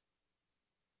does.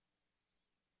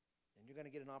 And you're going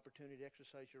to get an opportunity to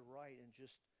exercise your right in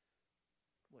just,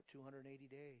 280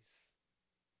 days.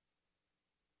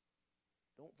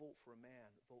 Don't vote for a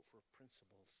man. Vote for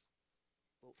principles.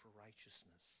 Vote for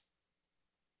righteousness.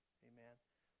 Amen.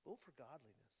 Vote for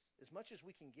godliness. As much as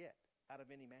we can get out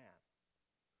of any man.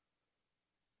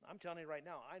 I'm telling you right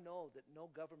now, I know that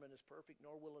no government is perfect,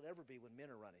 nor will it ever be when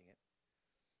men are running it.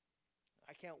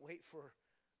 I can't wait for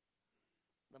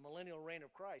the millennial reign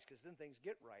of Christ, because then things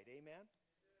get right. Amen?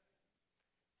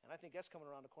 And I think that's coming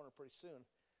around the corner pretty soon.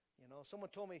 You know,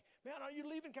 someone told me, man, are you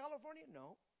leaving California?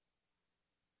 No.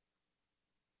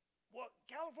 Well,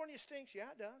 California stinks.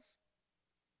 Yeah, it does.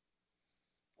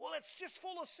 Well, it's just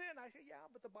full of sin. I say, yeah,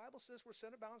 but the Bible says where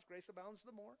sin abounds, grace abounds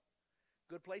the more.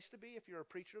 Good place to be if you're a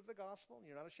preacher of the gospel and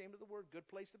you're not ashamed of the word. Good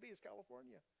place to be is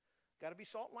California. Got to be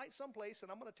salt and light someplace, and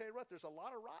I'm going to tell you what, there's a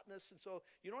lot of rottenness, and so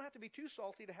you don't have to be too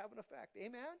salty to have an effect.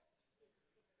 Amen?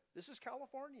 This is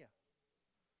California.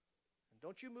 And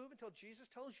don't you move until Jesus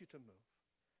tells you to move,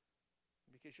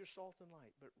 because you're salt and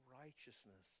light, but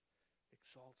righteousness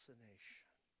exalts a nation.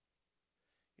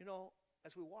 You know,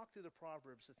 as we walk through the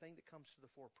Proverbs, the thing that comes to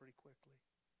the fore pretty quickly,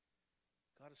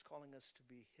 God is calling us to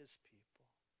be his people,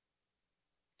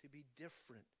 to be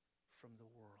different from the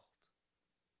world.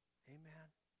 Amen?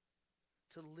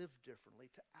 To live differently,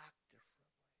 to act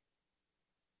differently,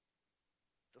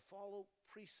 to follow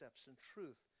precepts and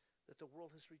truth that the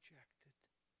world has rejected.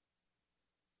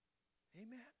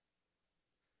 Amen?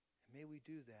 And may we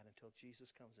do that until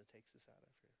Jesus comes and takes us out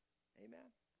of here.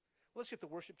 Amen? Well, let's get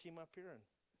the worship team up here, and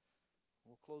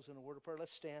we'll close in a word of prayer.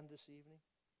 Let's stand this evening.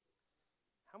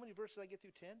 How many verses did I get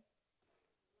through? 10?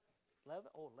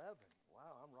 11? Oh, 11.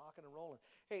 Wow, I'm rocking and rolling.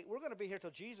 Hey, we're going to be here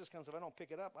till Jesus comes if I don't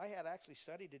pick it up. I had actually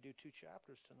studied to do 2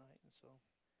 chapters tonight, and so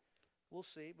we'll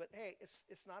see. But hey,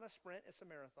 it's not a sprint, it's a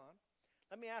marathon.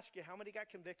 Let me ask you, how many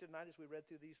got convicted tonight as we read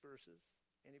through these verses?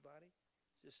 Anybody?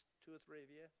 Just 2 or 3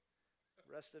 of you?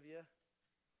 The rest of you?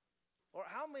 Or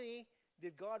how many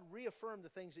did God reaffirm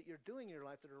the things that you're doing in your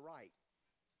life that are right?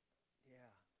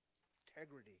 Yeah.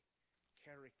 Integrity,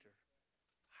 character,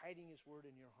 hiding his word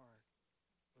in your heart,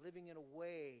 living in a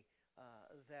way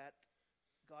that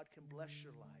God can bless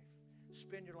your life.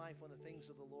 Spend your life on the things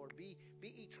of the Lord. Be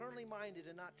eternally minded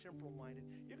and not temporal minded.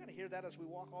 You're going to hear that as we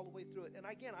walk all the way through it. And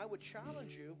again, I would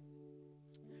challenge you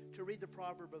to read the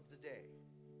proverb of the day.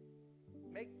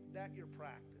 Make that your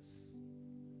practice.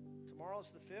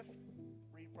 Tomorrow's the 5th.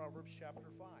 Read Proverbs chapter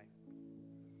 5.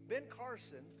 Ben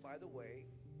Carson, by the way,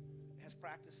 has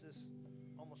practiced this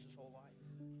almost his whole life.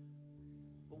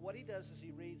 But what he does is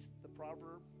he reads the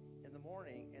proverb in the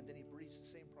morning, and then he reads the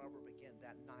same proverb again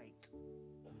that night.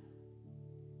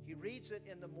 He reads it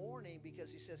in the morning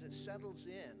because he says it settles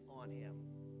in on him,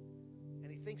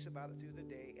 and he thinks about it through the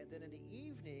day, and then in the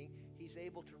evening he's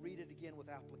able to read it again with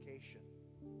application.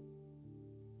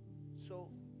 So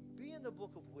be in the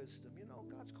book of wisdom. You know,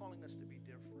 God's calling us to be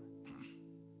different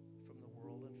from the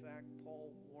world. In fact,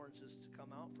 Paul warns us to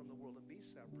come out from the world and be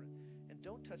separate. And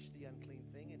don't touch the unclean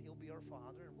thing, and he'll be our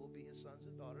Father, and we'll be his sons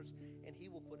and daughters, and he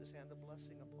will put his hand of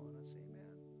blessing upon us. Amen.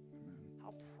 Amen.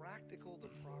 How practical the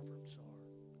Proverbs are.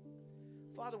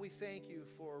 Father, we thank you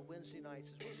for Wednesday nights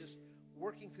as we're just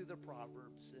working through the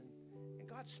Proverbs. And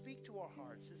God, speak to our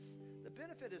hearts. The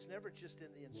benefit is never just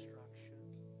in the instruction.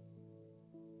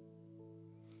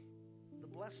 The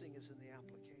blessing is in the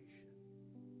application.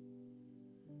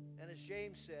 And as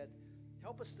James said,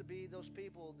 help us to be those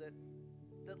people that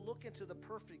look into the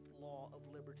perfect law of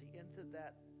liberty, into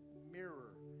that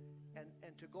mirror,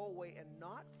 and to go away and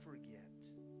not forget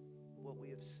what we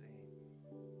have seen.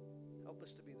 Help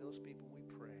us to be those people, we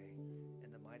pray.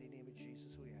 In the mighty name of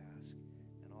Jesus we ask.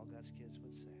 And all God's kids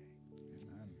would say,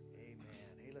 amen.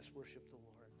 Amen. Hey, let's worship the Lord.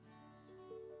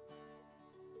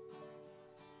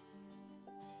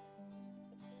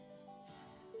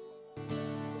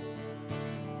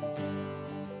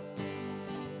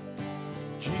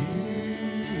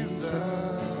 Jesus,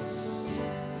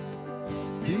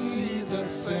 be the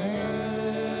center,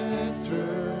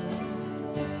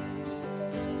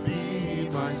 be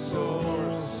my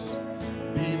source,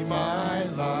 be my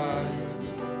life,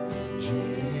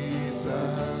 Jesus.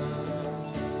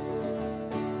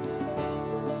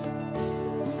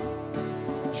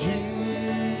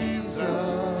 Jesus,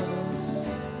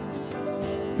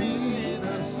 be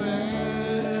the center,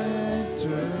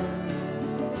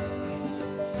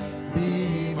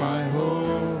 be my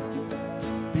hope,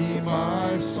 be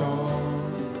my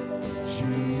song,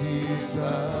 Jesus.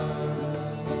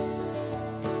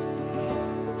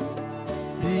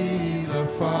 Be the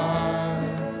fire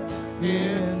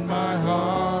in my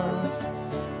heart,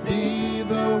 be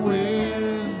the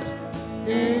wind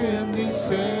in these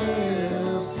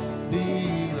sails,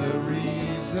 be the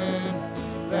reason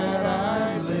that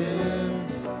I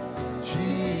live,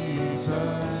 Jesus,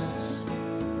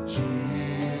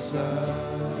 Jesus.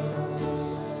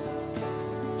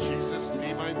 Jesus,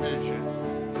 be my vision.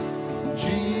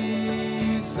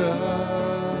 Jesus,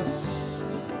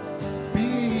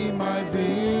 be my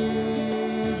vision.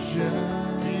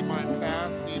 Be my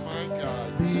path, be my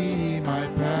guide. Be my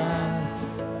path,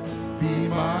 be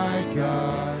my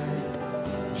guide,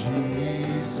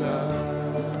 Jesus.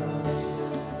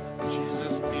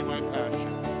 Jesus, be my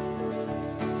passion.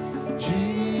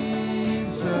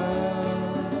 Jesus,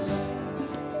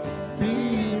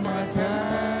 be my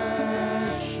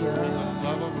passion. Be the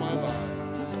love of my life.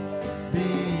 Be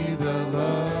the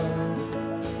love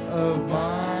of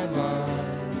my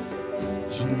life,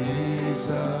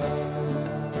 Jesus.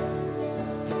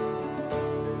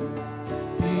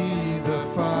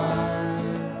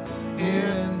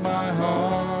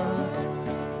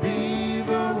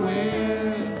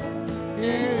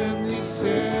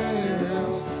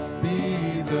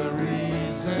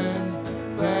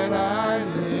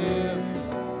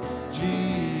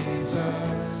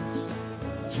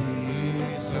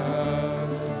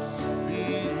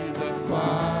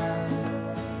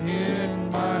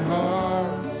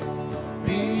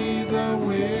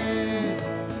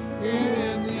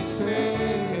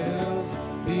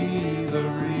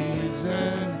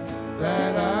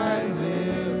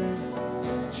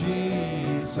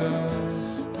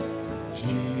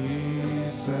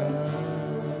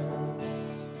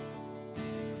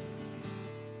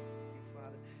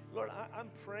 Lord, I'm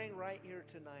praying right here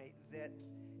tonight that,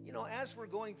 as we're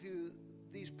going through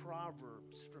these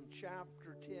Proverbs from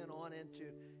chapter 10 on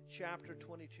into chapter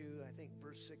 22, I think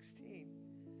verse 16,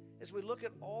 as we look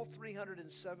at all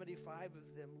 375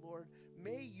 of them, Lord,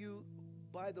 may you,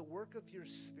 by the work of your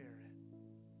Spirit,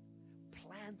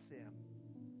 plant them,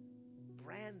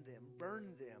 brand them,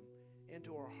 burn them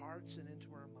into our hearts and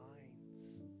into our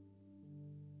minds.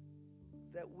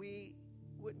 That we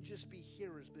wouldn't just be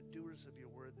hearers, but doers of your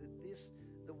word. That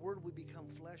the word would become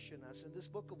flesh in us. And this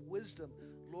book of wisdom,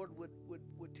 Lord,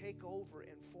 would take over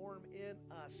and form in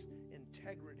us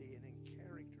integrity and in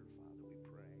character, Father, we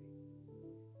pray.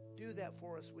 Do that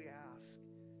for us, we ask.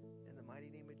 In the mighty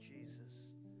name of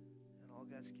Jesus. And all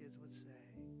God's kids would say,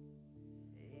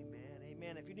 amen,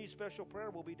 amen. If you need special prayer,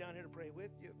 we'll be down here to pray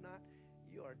with you. If not,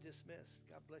 you are dismissed.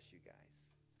 God bless you guys.